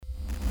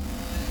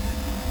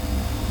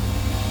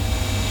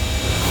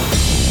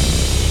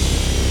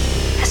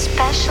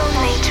special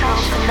natural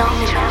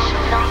phenomenon.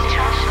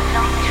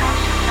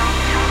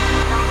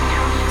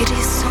 It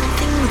is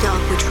something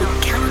without which we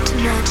cannot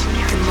imagine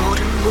the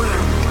modern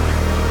world.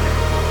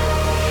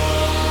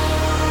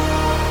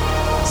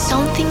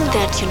 Something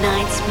that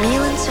unites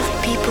millions of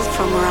people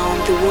from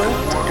around the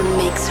world and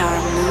makes our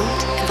mood,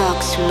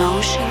 evokes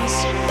emotions,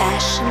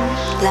 passion,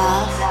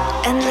 love,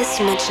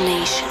 endless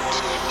imagination.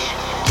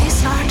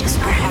 This art is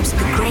perhaps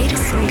the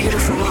greatest and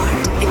beautiful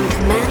art in the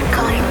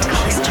mankind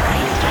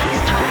history.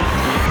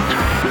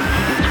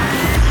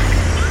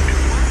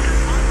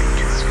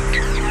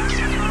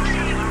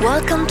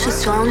 Welcome to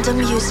Suanda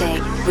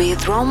Music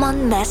with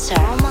Roman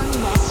Messer.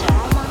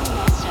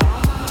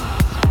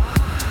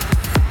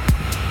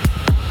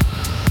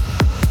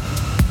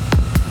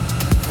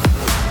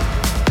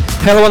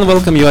 Hello and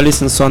welcome, you are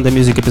listening to Suanda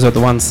Music episode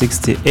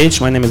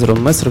 160H. My name is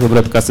Ron Messer. We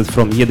broadcasted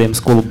from EDM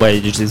School by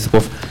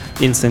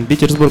GGSPOV in St.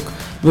 Petersburg.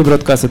 We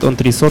broadcasted on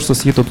three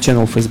sources: YouTube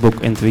channel,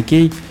 Facebook and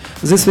VK.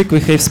 This week we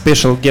have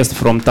special guest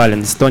from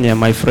Tallinn, Estonia,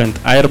 my friend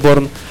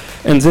Airborne.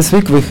 And this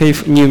week we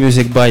have new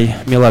music by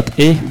Milad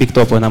A, Big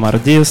Topo and Amar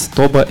Diaz,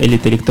 Toba,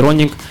 Elite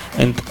Electronic,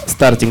 and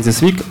starting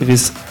this week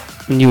with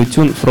new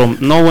tune from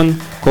No One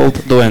called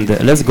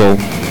Duende. Let's go!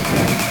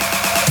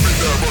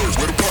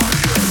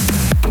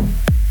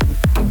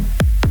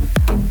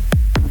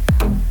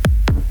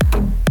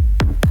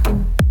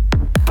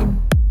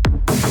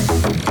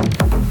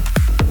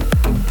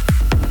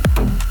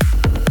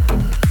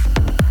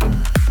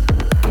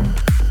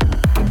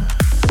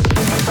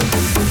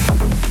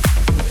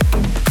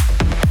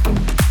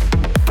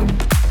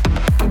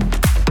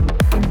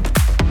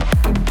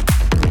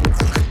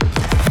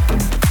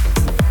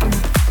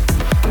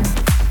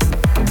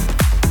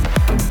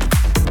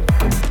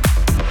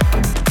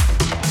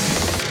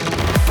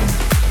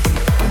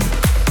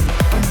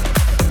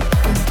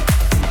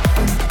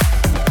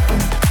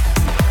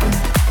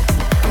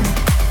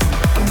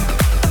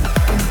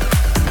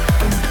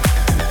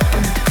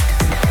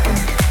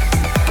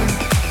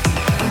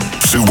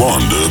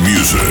 Suanda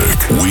Music.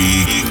 We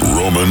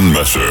Roman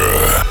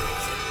Messer.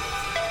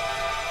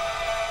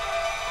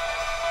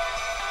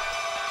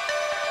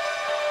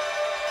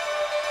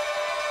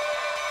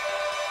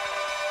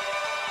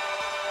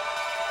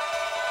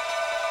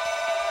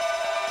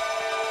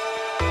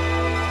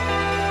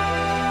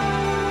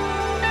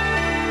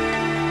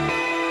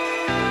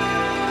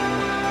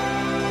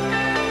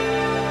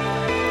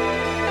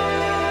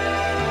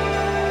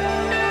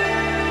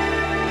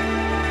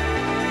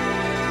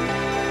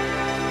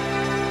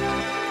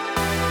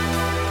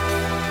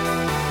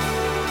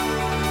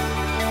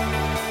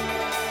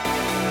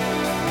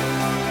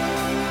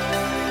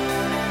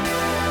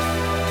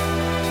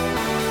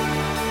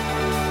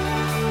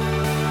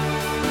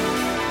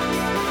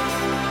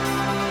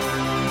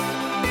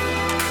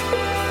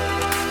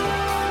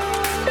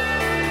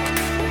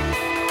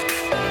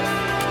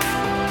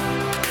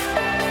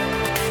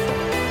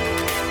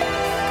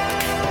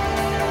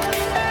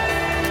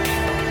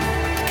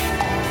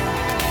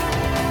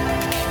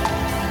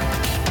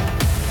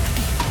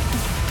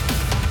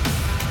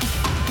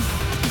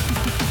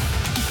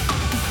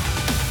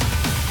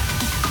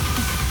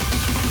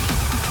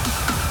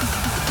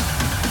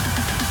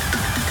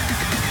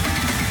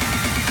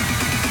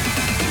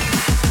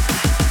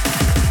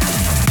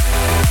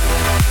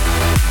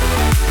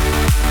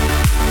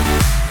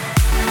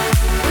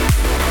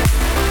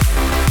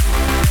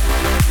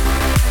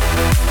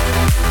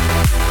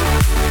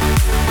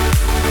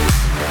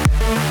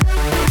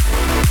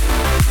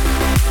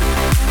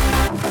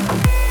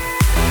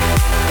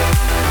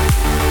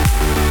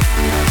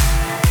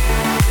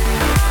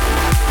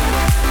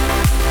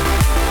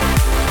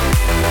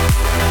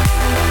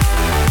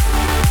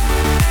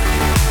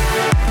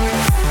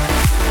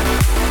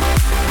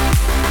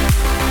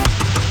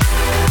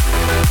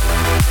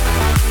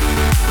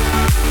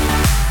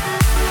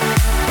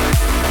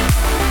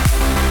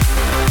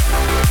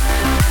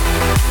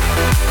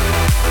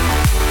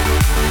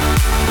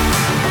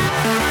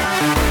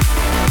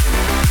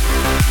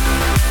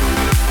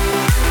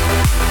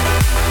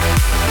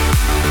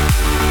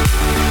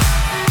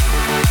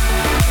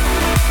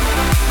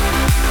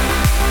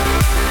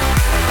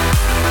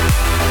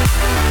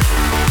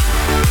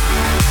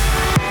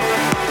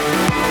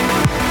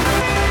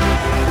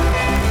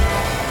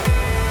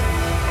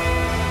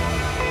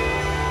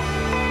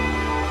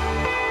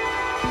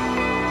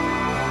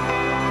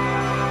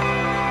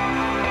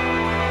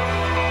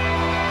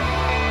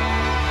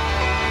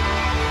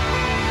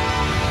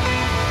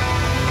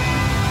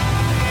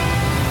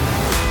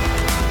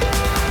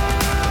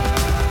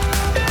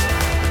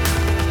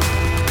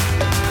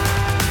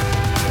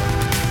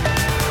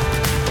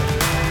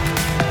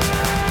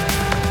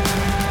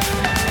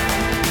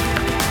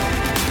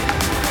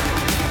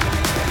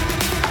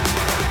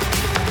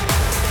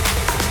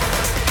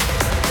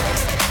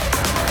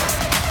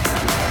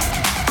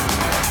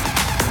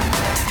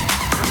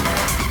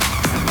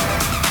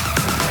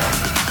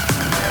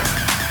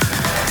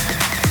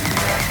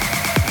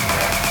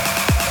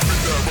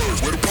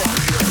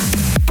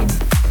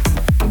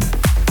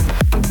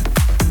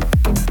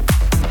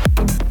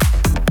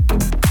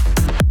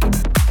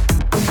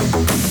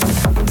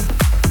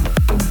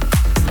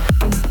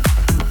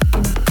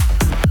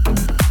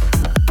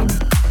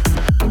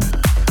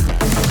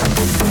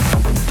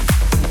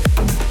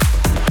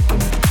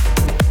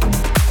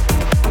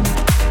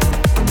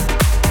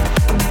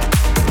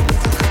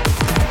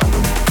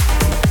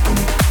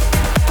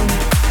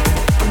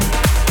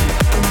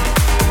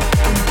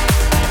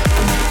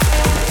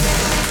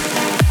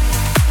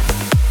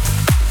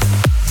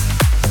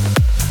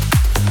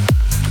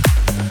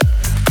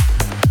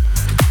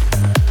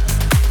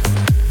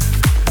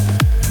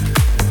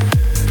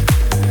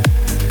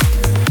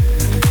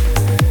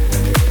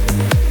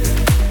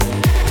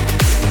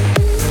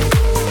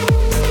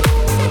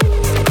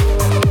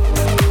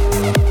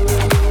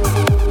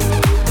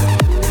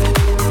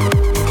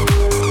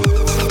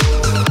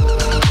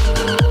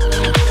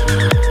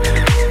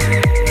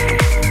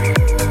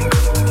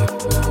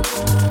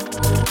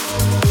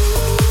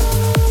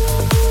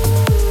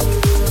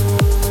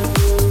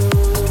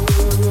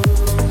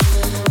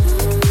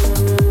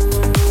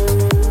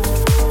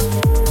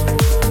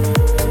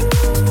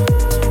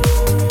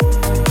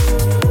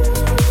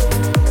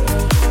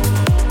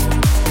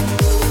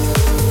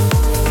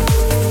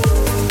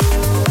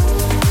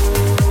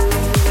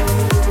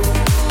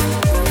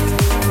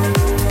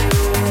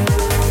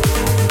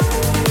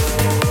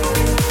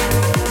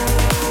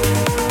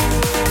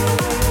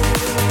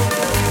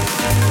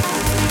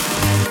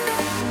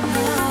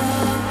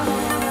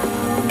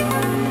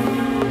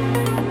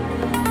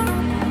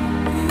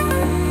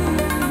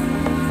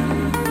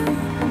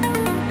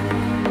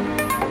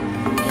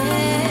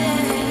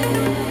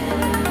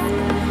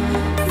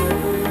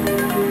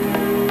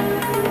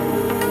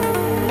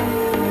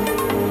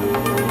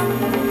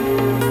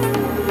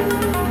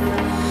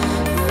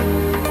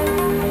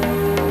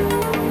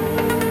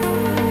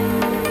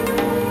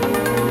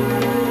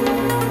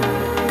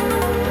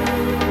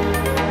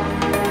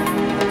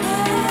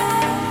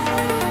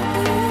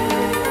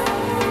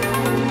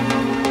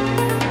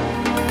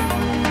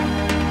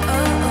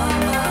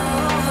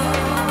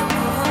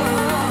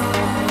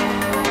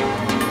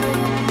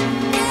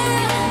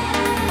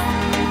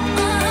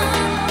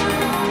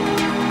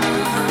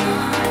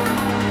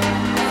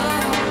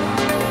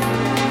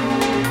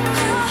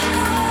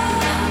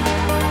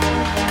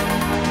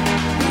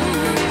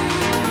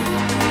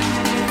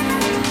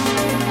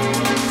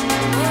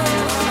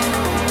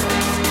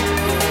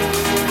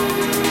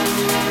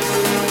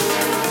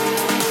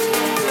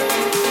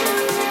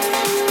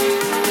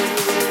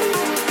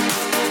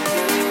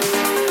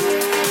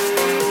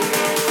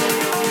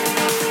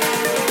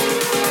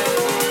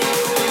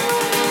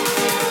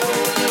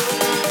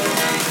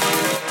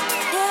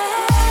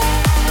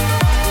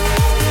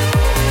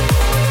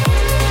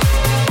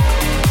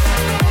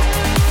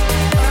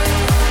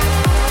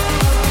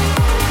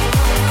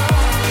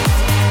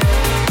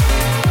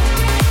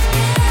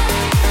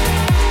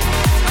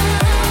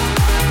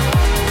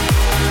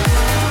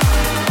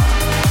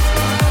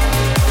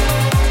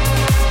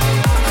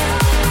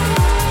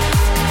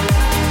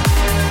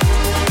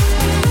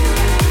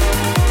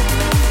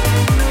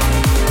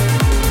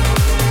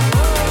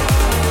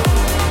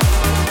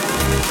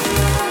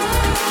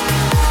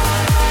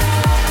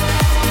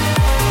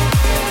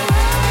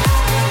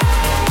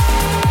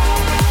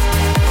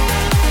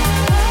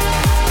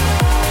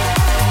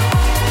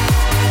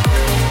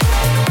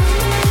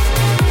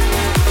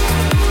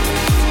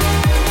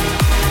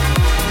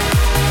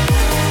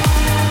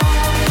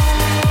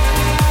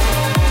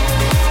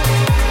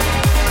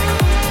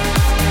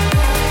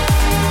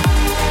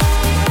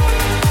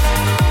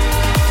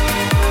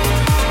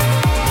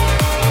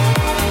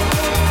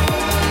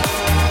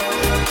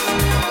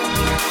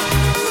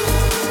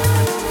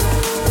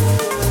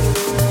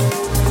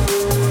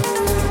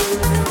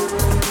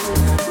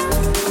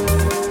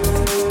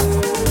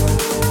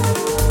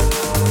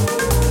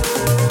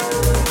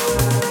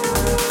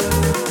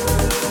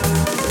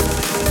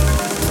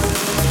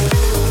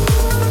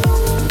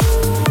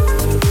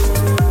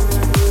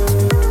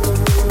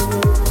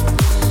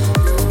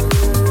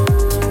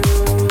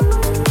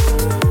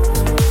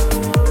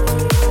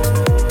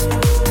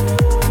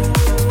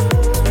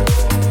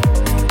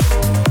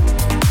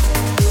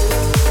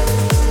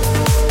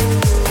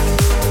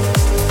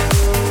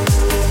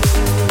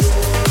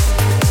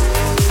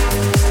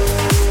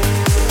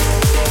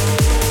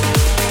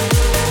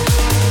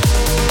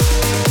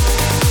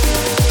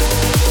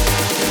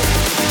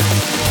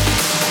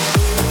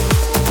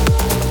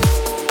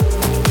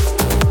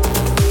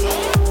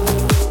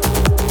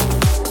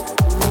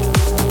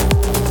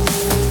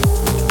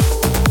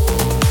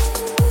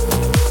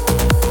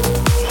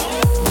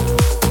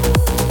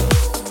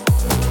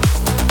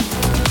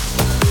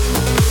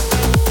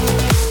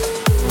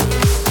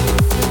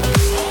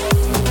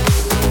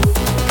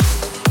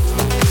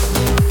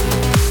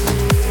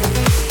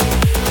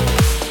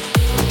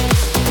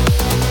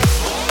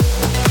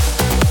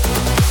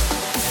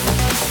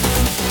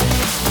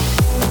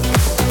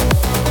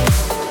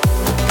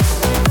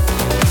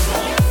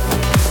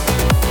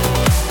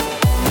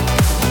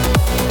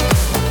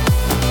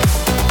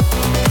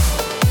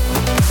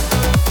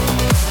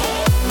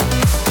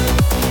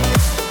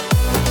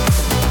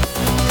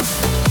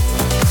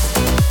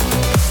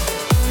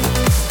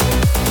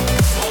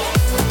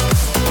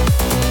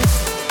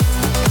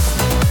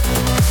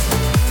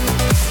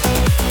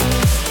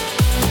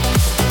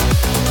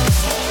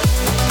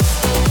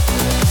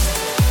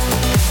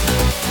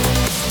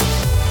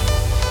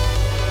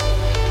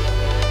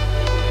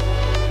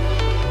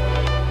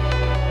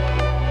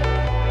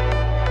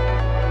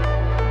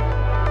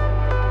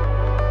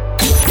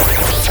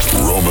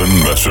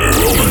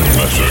 Roman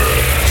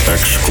Messer.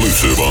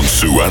 Exclusive on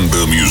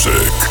Suanda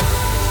Music.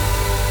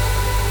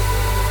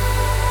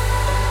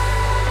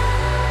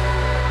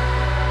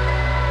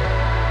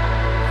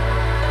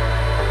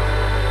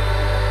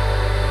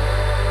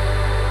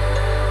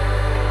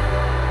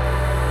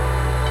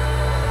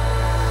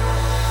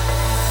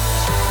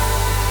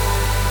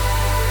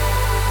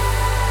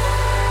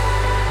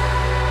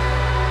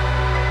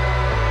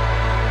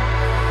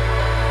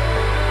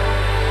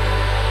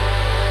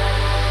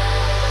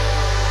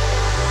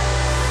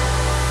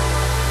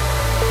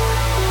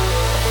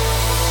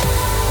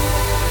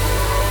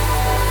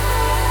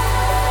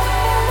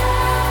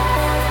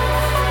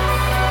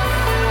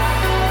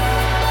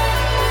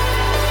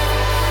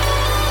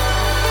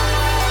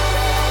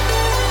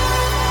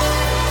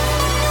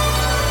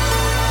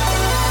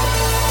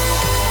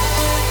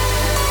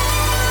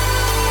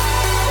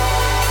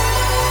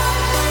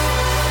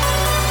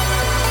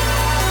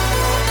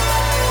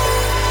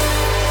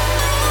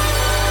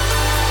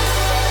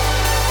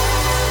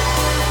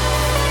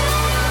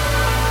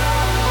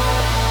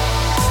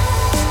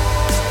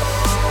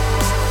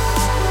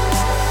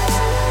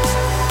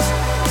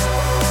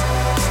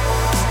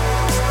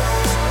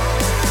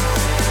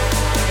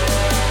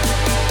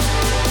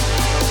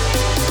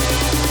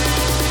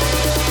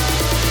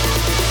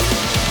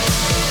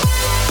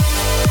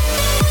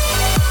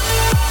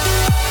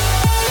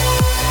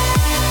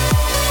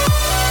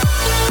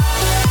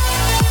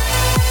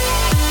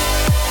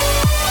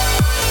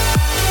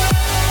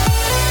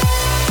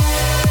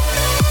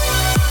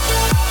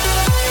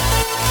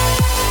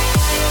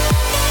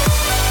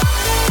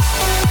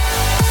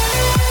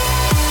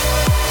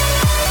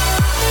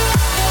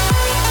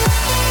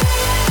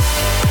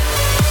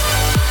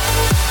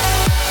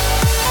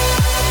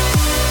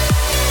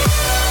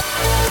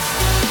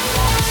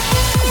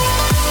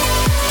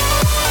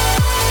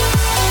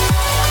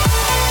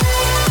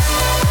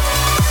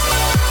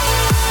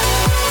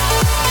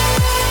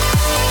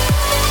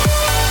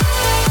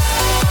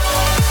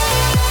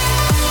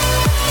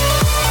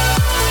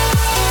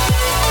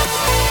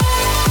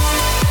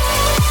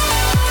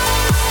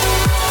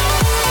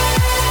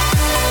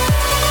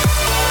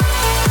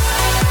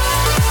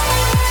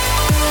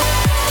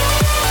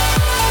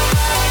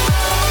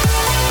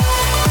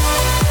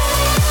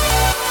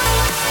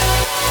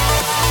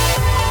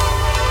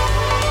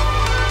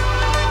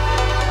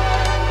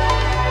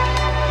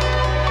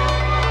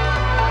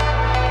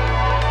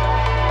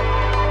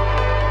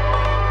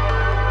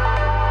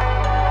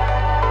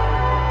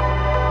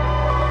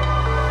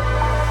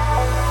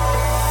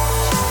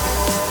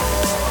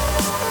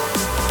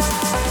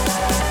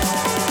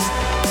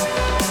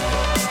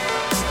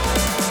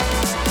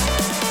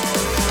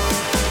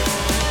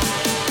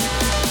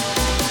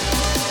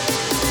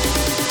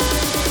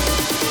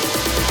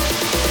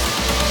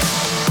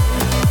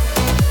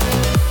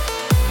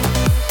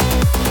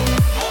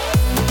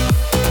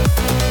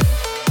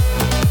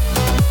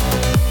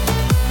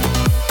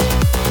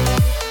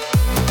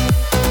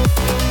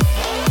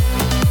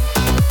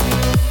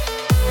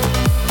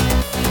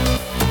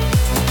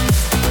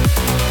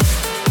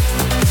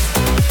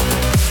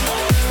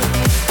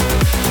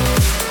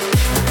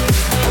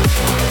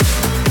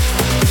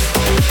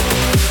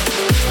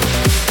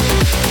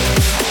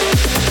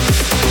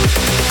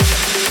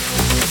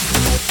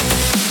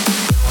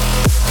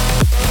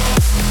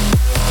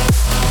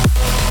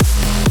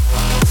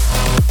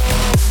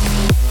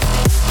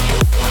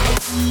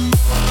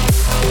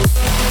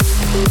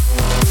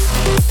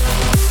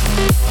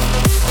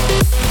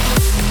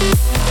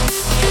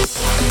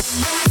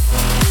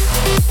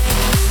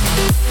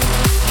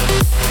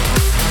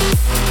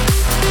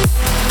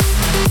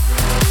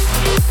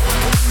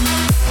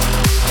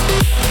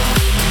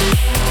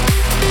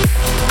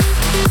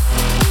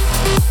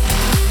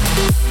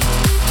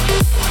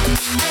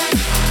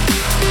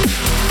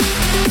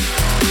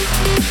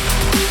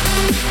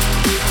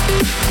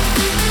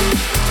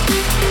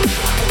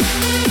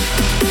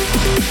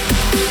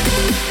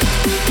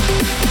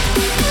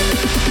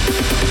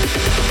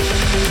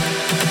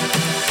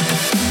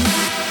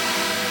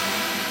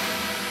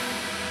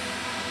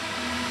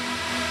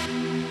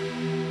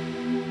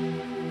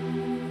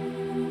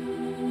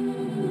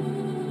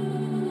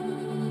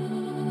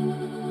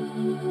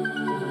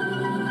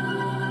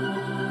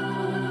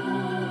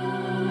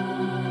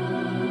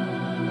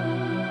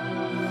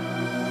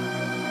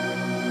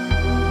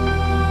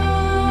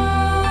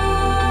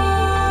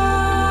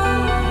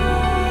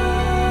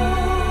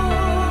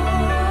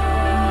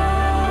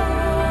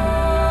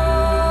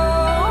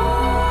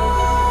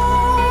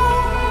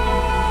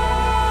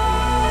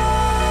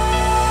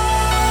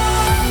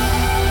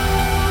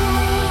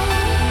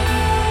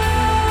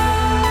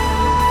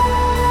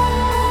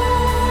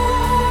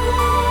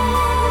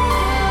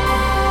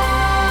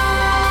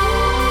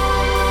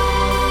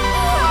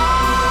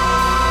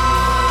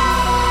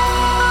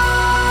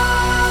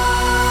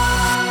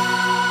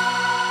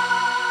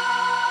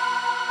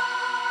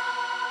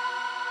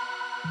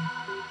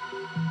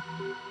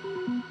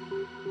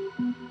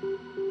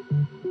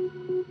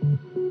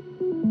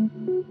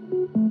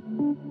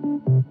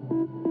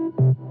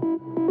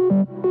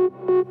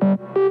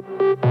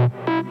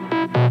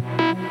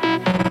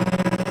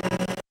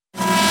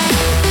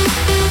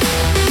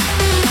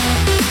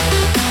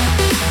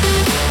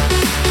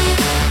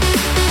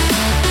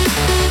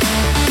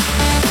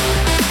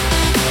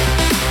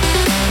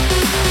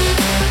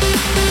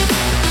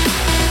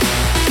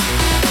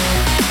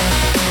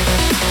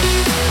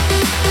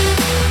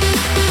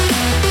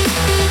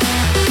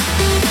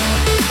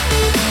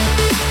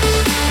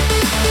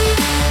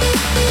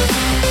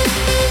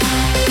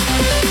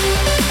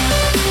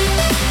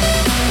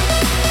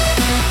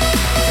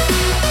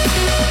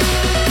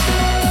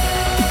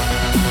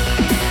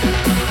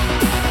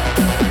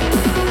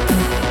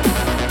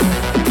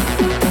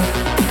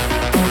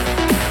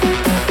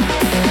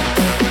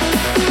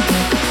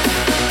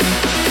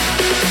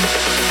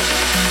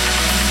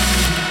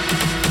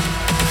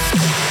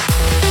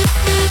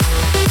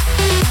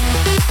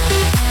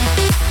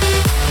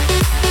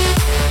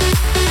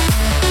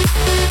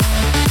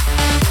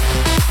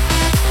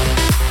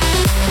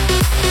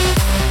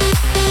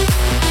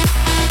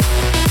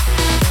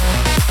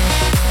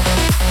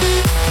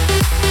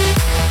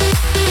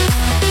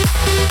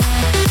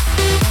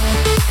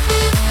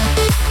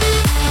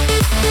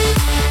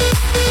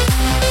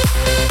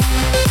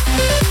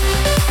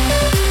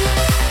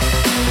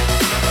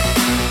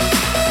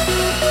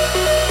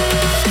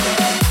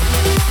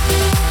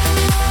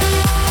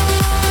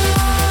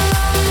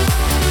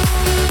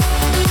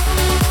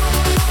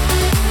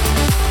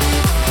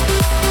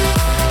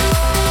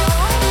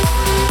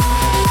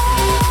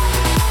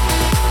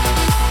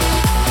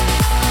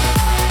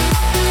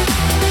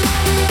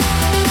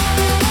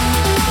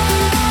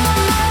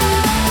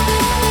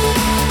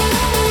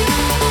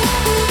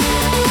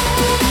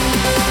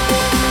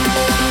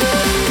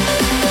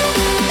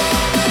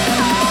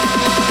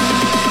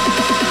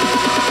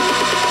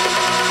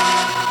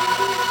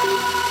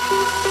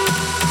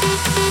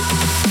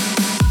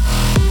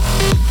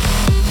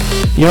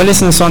 You are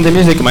listening to Suanda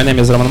Music. My name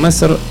is Roman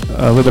Messer.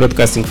 We're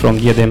broadcasting from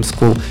EDM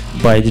School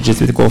by DJ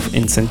Cvetkov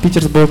in St.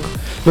 Petersburg.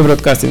 We're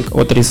broadcasting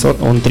on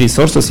three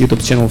sources: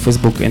 YouTube channel,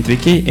 Facebook, and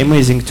VK.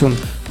 Amazing tune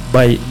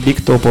by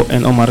Big Topo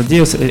and Omar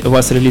Diaz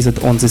was released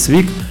on this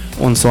week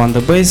on Suanda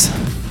Bass.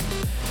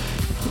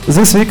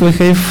 This week we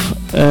have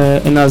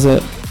another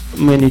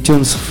many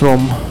tunes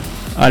from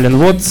Alan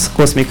Watts,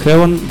 Cosmic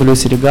Heaven,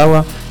 Blues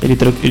Regala,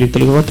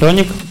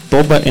 Electronic,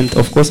 Toba, and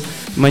of course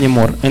many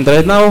more. And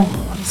right now,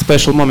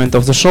 special moment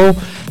of the show,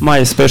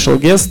 my special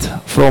guest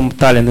from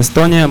Tallinn,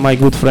 Estonia, my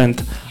good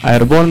friend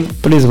Airborne.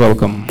 Please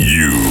welcome.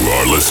 You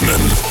are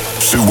listening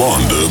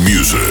Suanda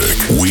Music.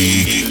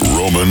 We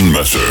Roman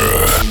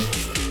Messer.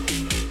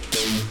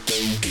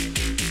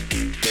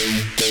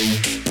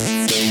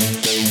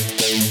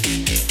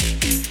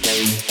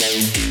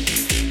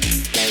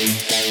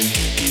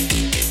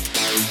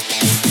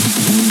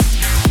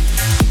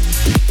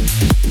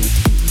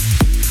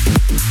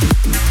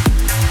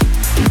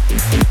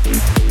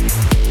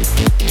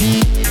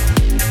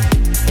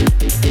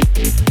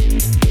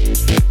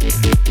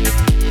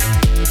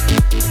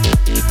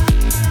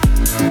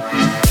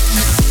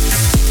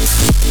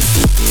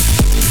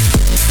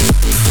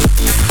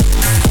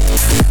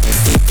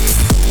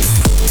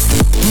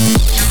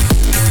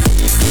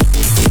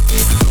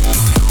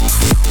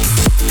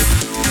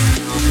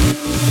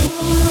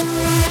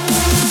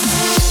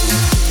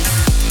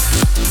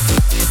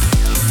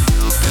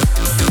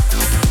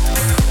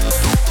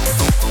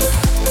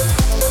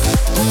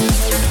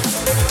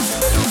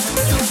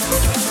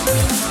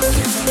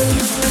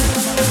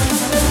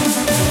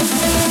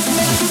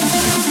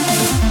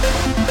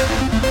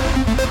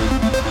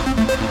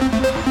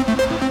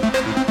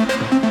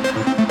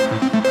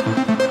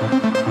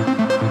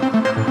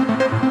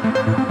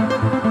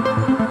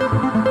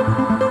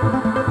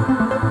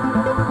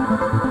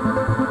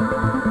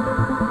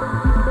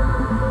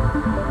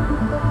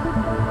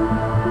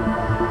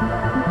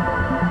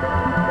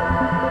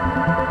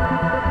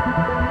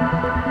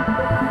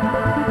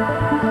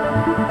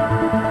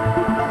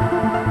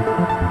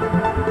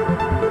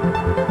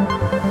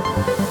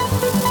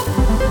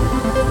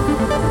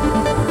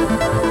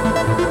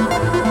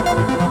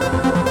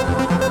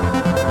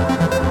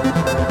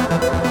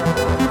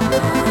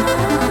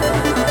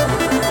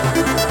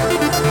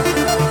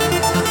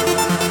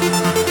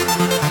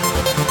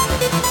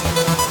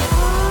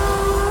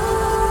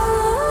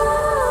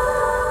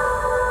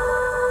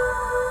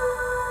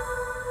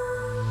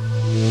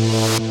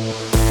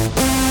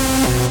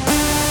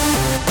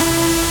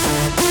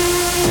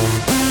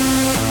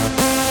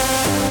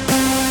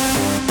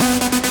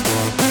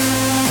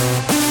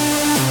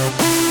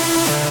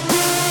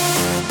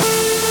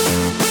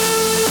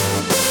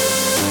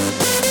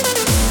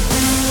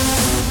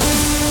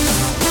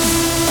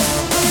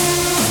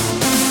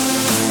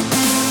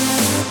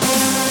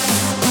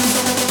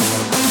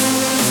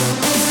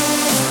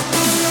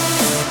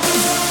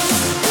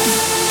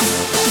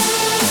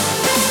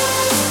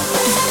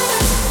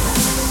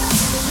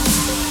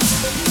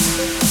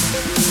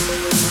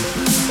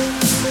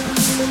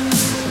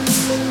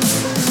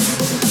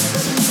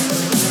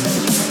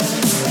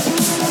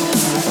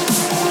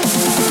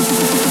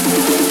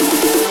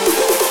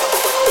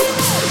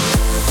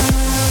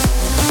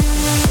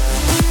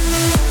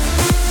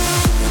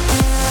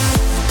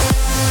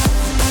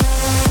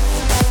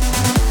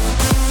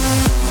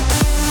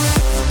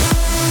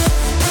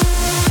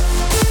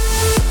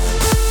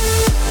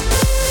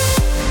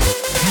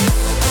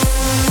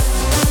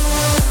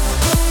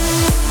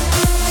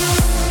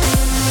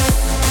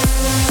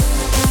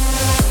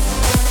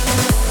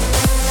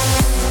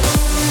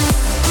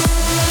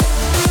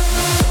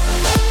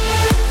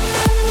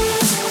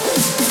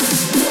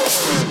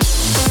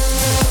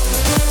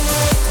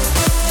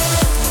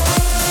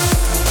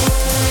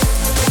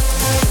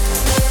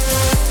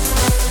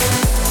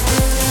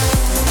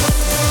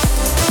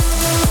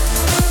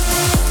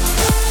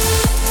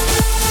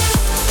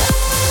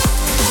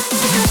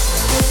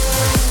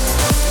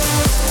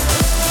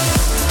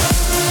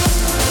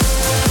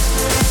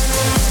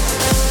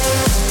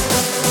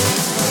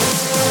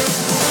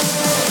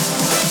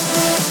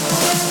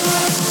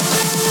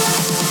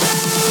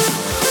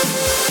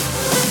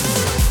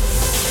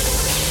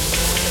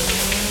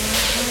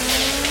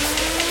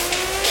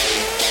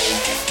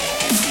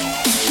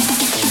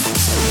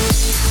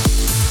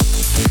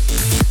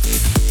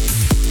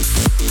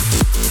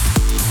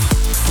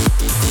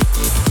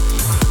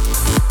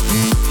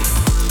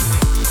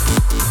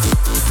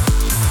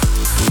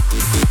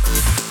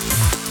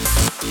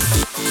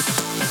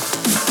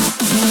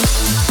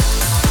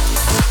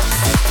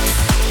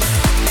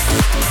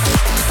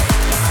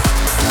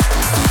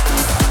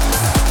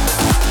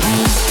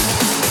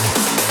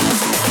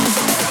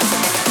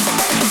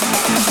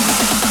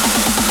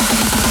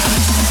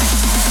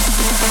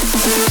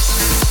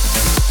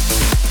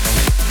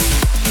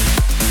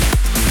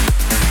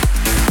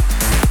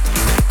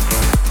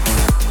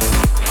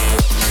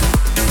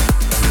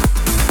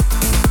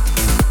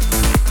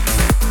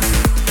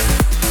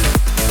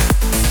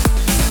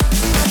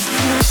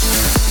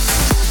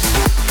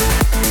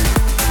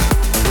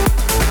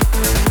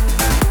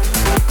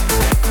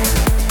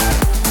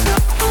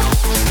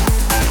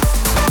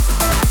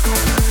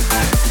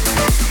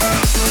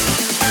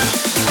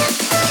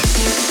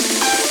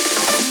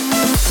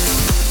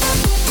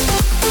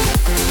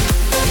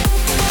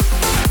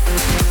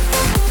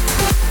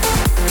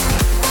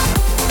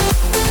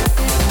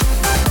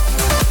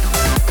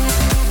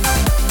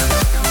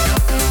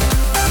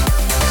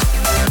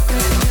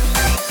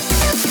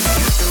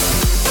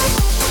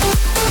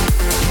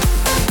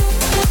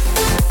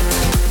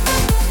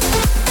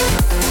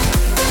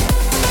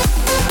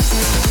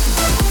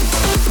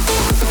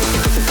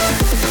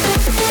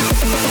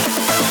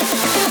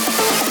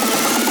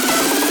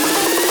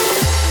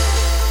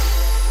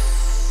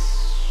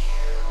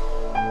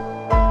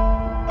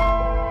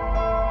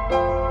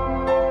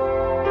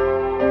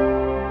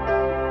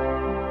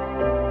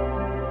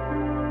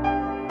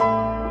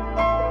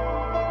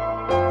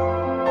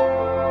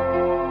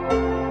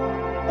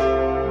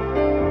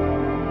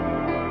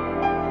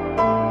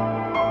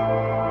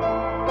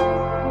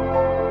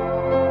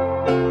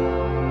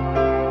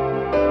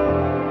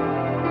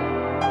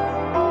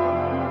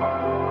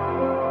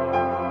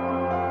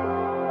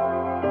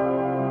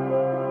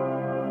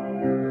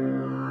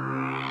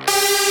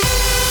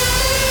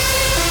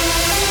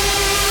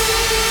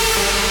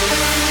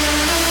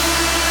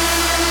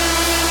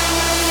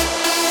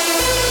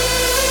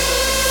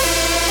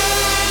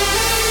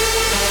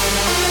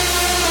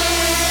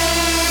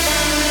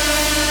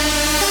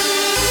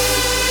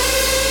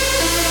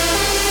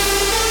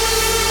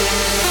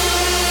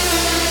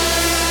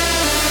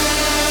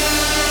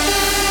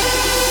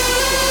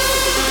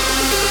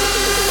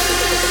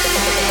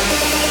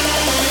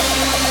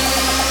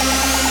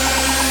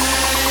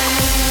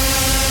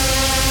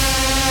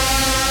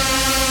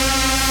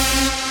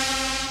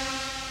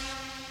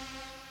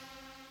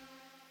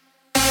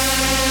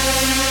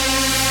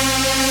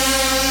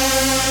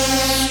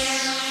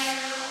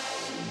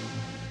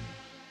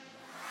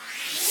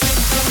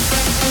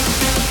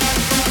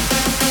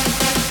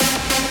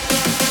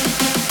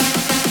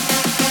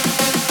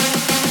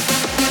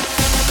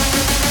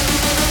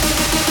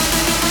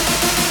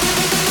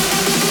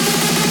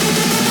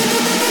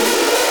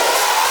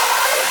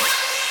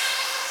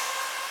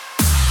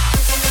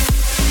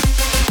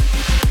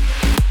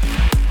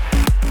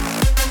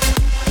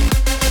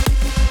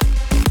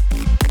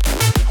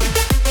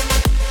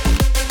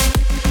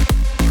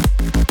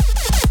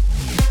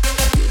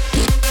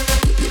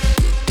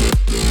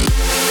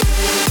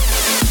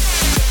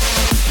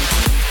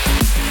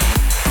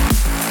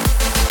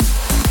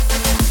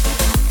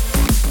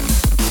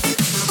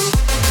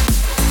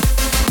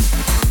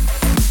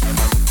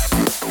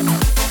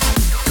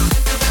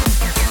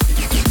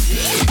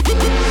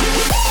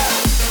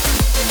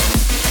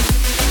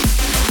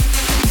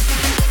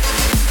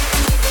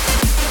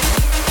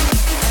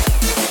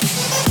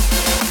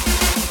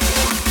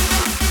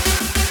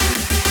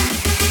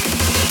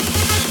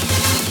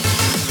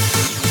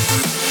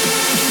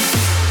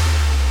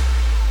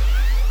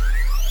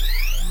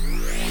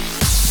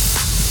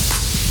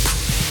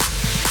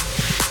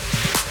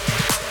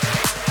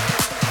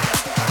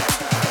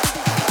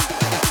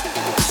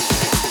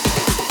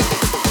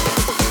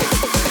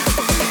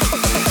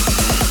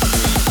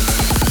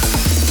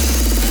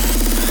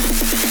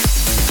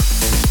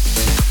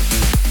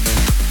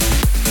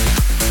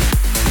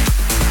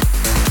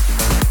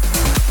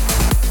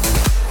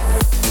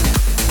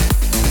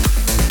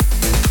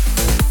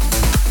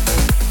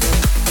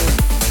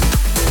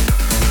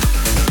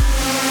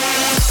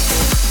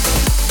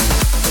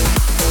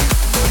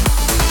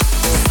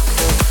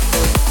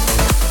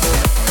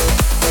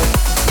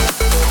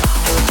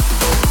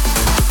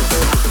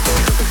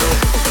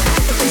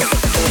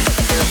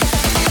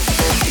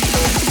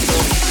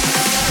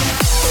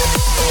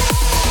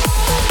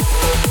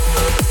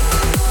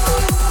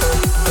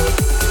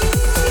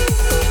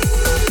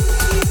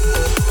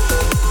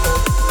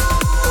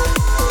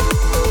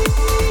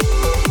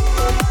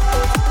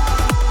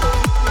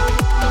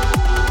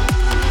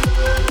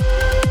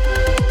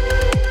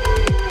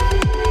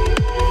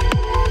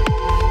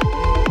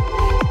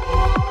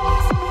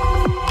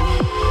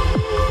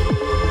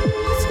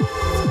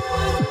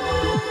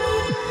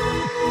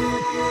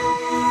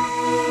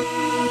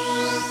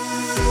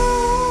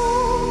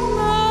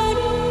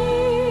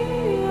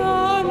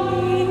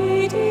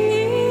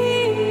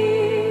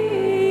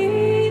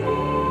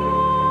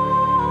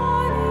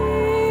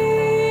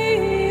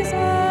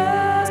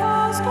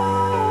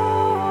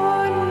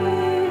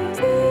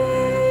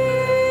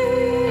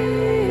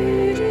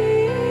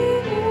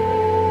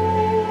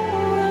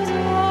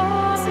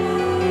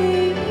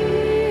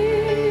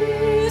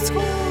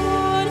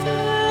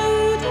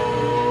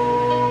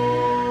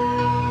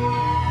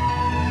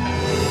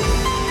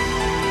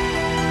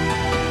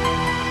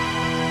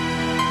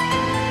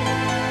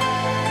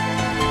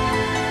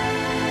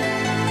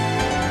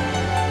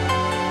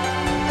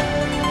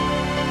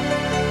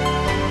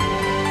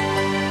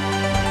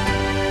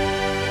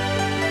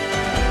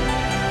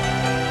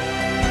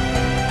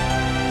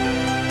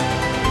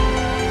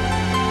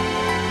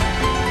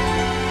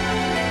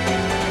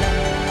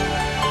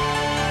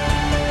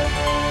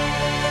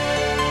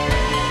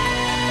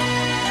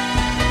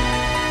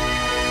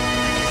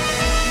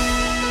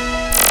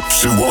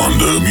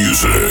 Suanda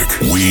Music.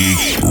 We,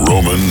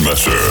 Roman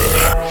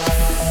Messer.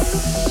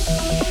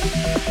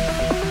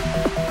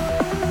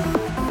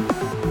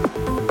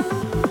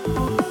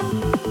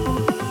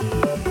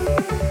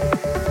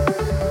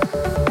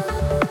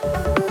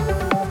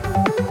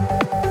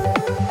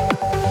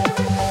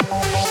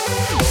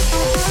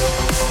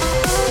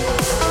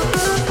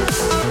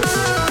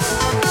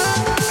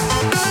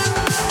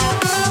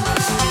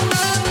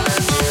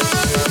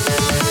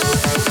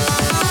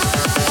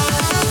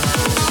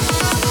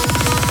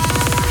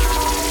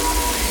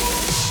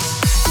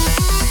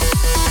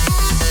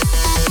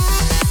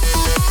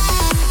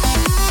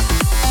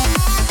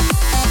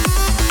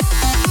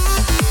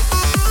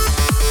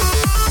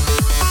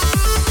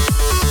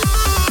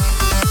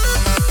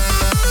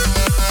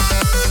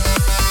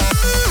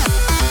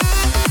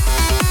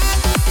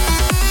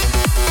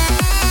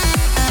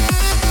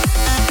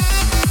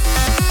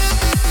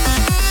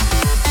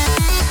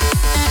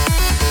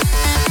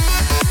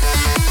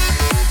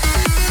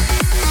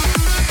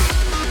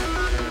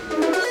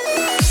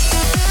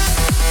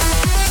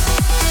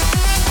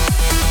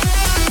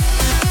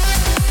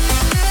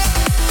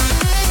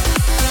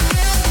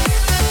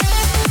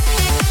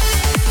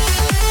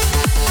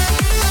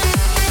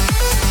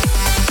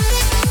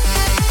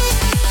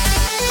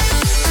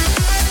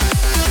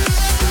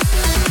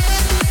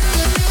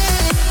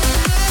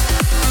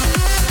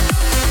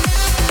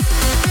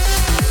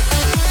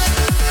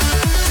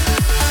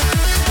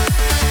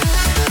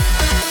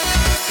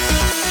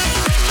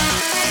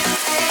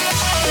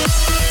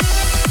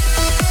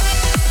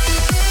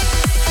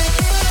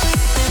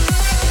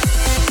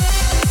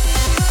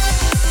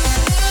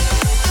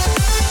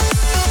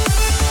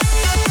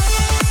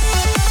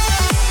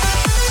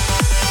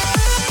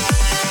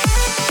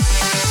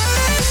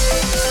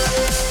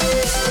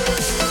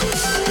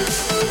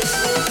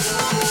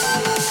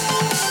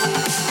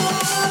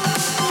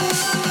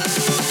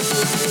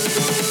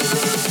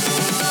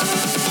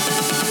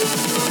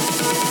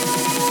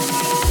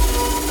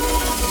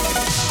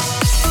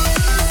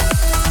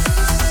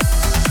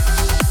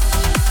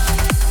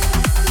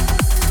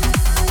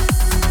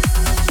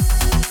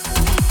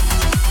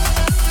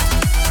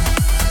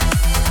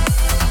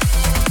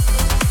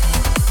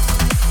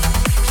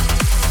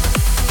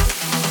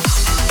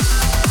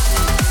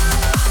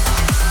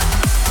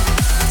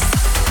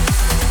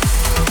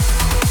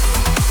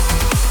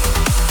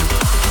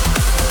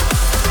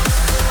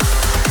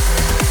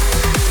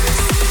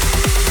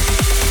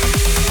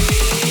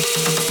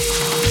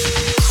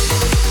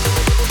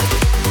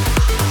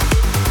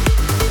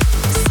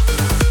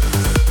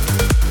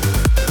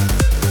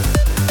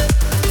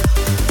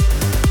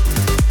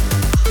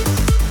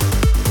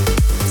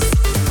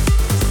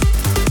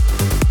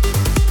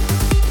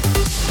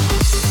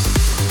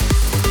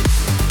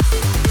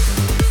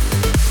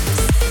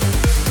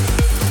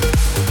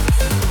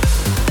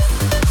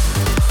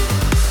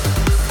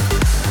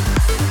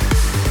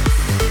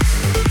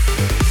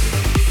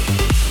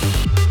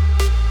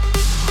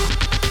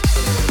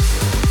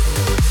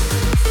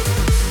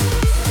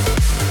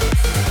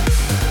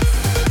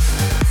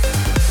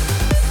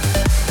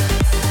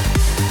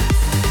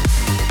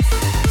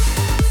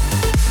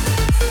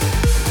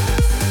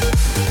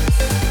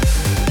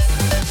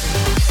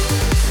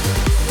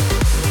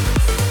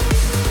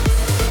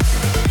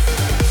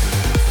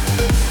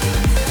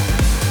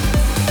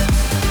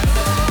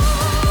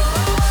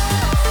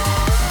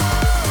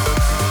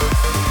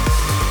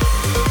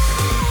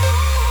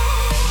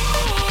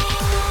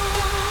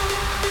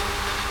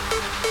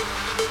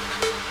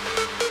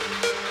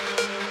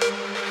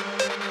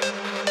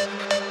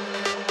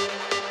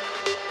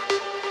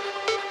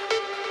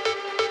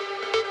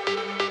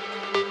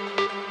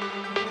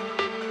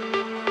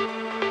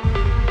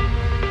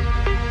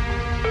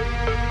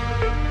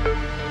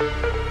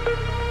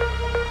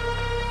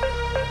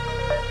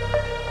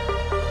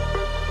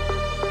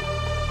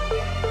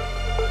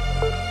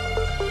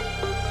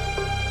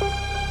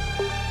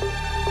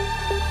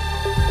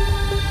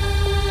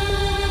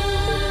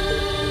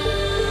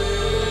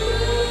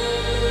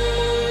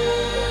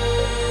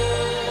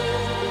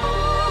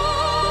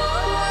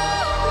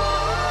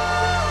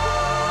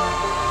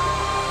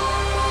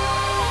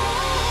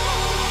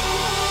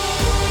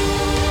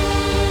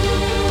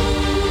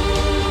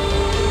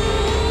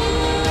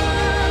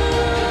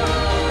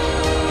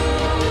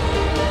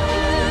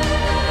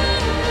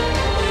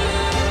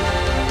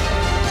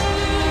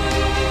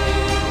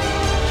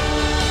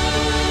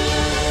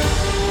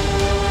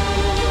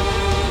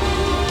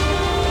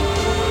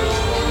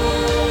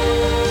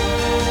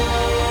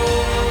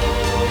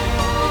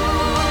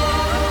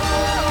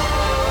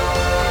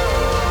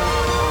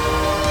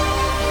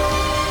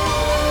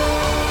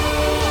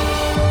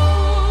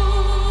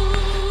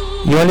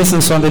 You are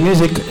listening to Suanda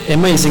Music,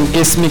 amazing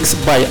guest mix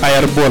by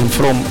Airborne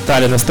from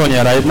Tallinn,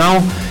 Estonia right now.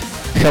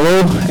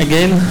 Hello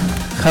again.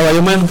 How are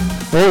you, man?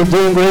 Hey,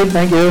 doing great,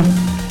 thank you.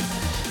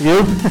 You?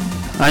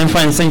 I'm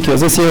fine, thank you.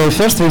 This is your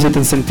first visit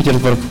in St.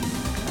 Petersburg?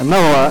 No,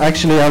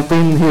 actually I've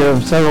been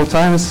here several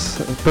times.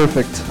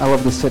 Perfect. I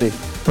love the city.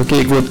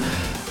 Okay, good.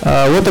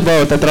 What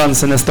about the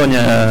trance in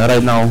Estonia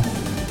right now?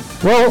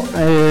 Well,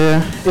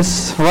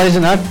 it's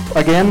rising up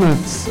again.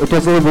 It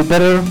was a little bit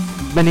better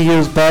many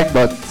years back,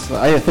 but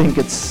I think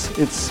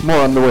it's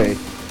more on the way.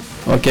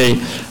 Okay,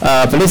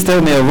 please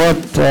tell me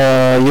what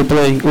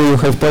you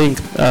have playing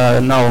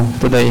now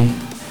today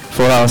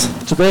for us.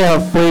 Today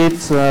I've played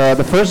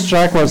the first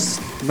track was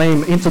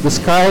named Into the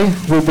Sky.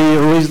 Will be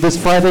released this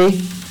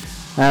Friday,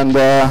 and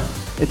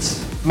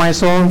it's my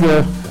song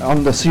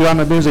on the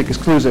Suanda music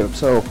exclusive.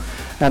 So,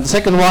 and the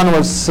second one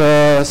was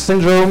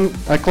Syndrome,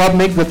 a club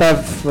mix that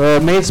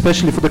I've made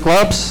especially for the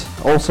clubs.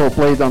 Also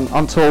played on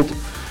Untold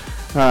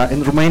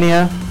in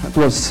Romania. It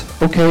was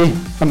okay,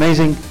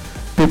 amazing.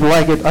 People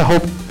like it. I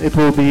hope it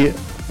will be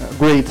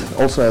great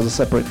also as a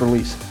separate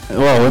release.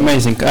 Wow,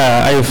 amazing!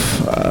 I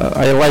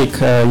like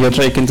your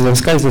track Into the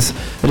Skies. It's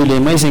really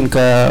amazing.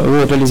 We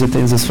will release it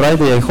in this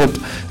Friday. I hope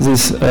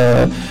this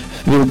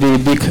will be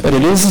big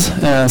release.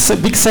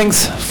 Big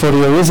thanks for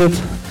your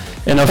visit.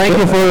 And thank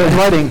you for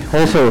inviting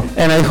also.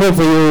 And I hope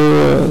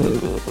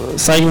you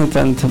sign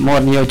and more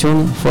new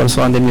tune for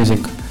Suanda music.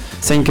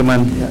 Thank you,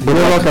 man. Yeah. You're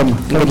welcome.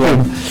 Good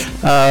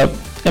luck.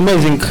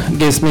 Amazing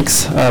guest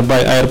mix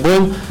by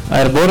Airborne.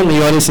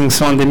 You are listening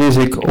Suanda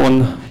music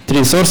on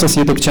 3 Sources,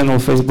 YouTube channel,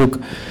 Facebook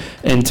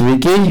and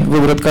VK. We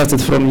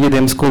broadcasted from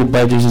EDM School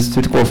by DJ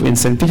Svitkov in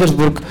St.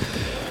 Petersburg.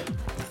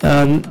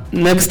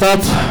 Next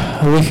up,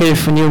 we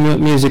have new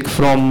music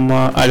from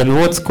Alan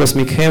Watts,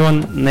 Cosmic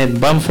Heaven, Nate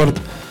Bamford,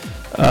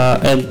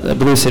 and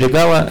Bruce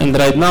Regala. And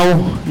right now,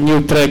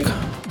 new track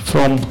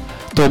from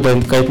Toba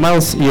and Kite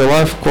Miles, Your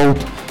Life, called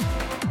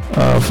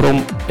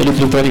from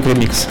Electronic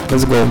Remix.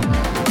 Let's go.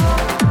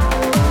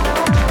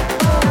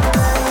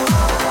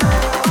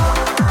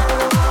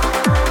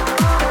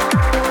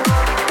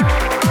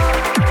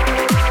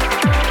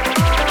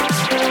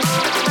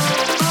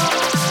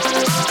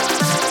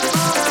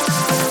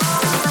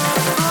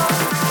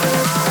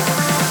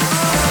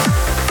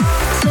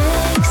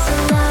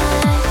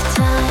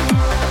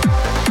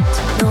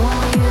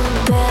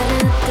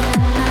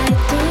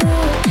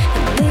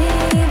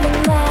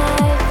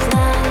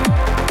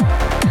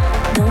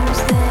 Knows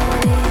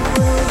that it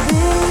will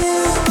be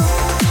you.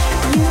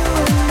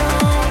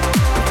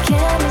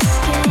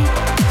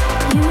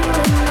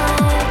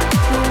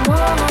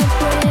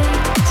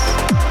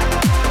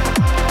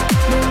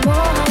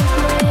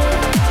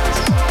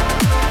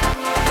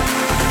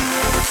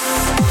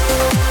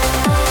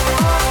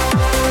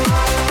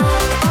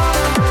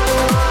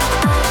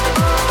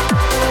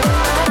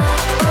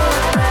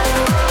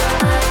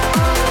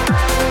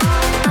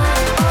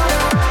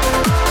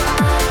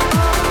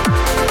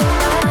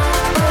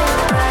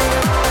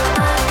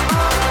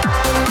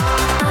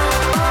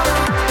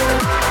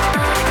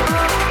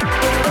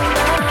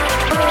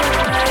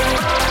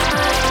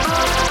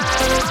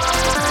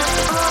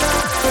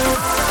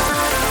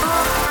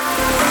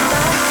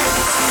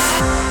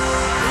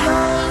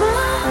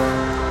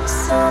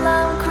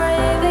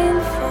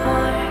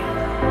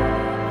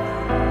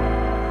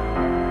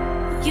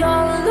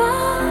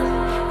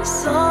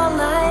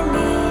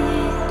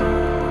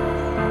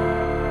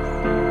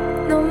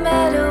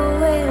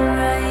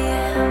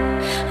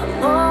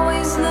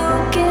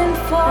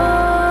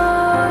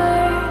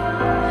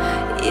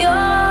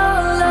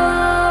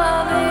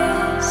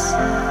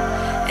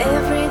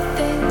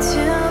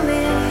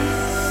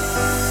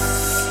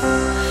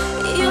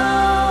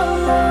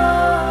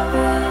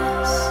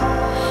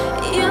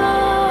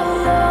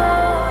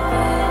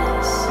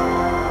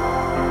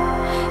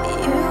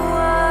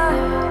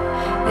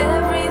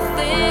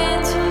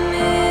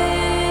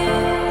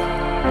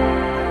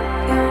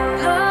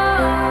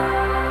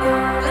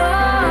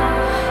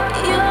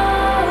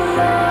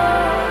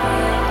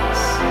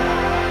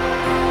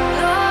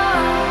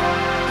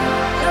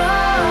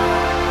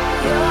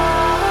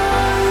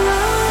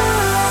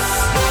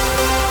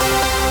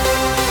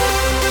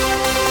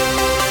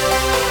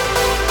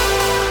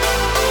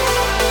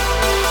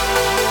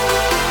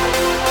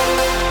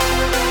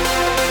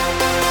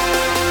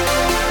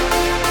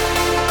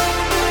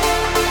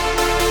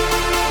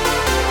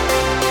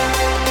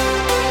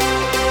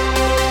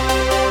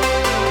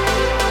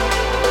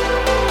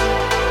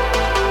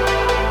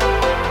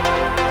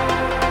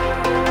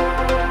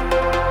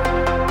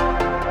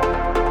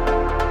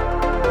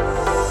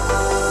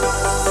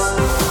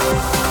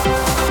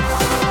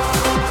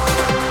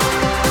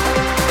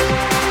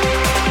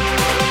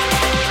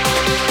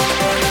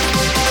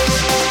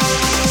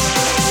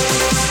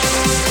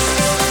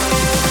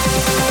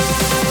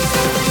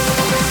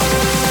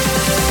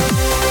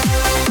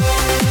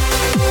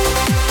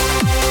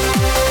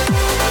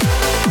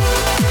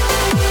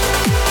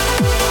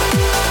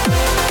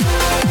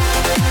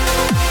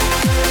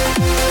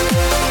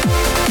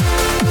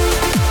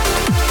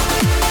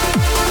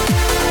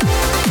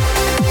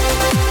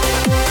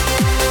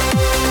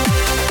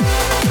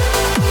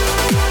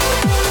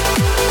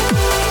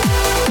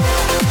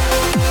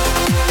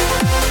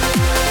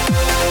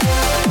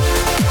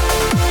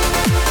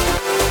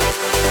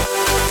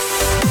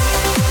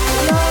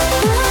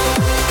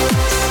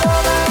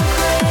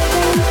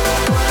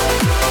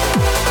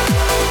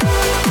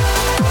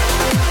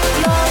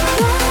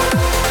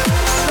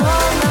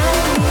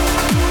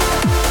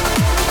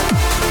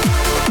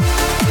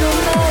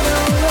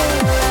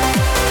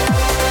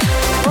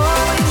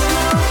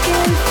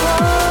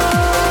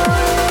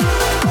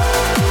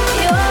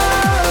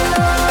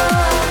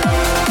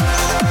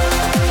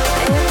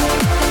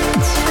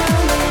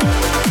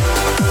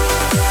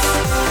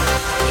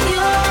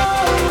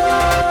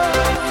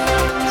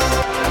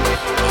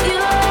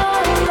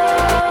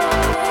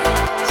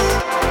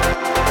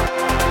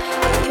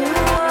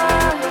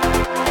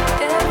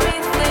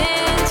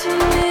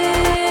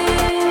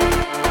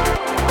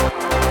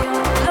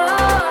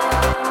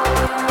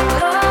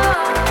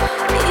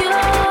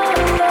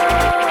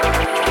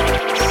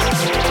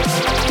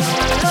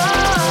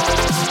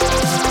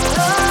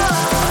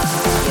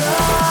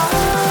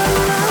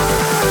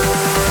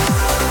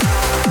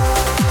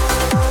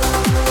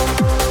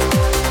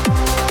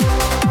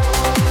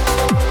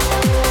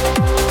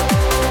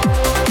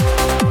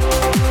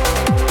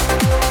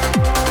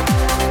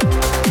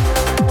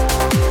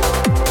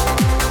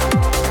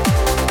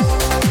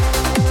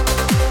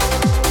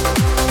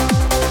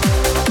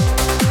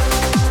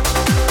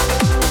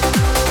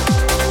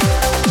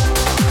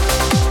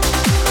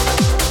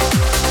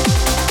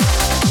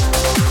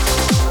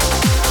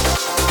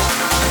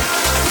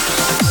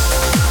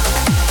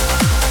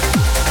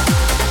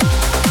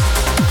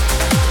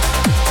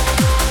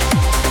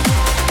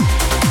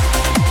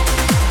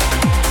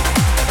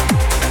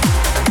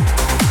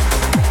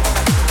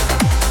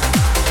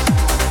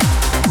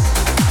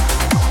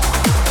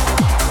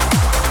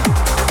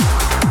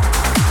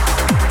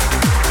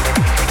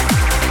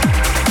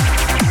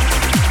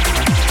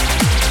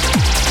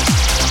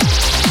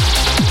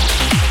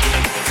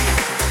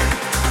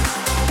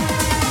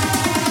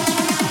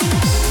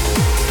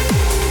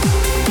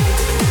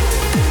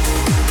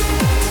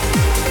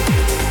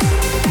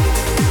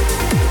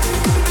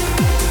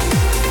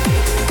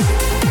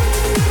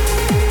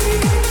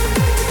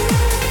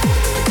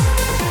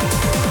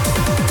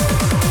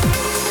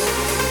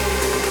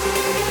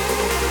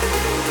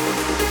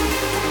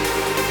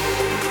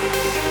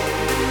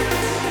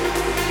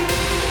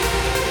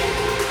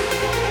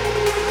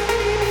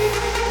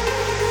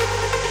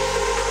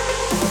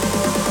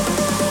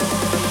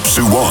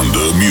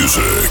 Suanda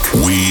music.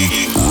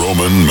 We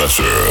Roman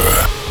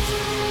Messer.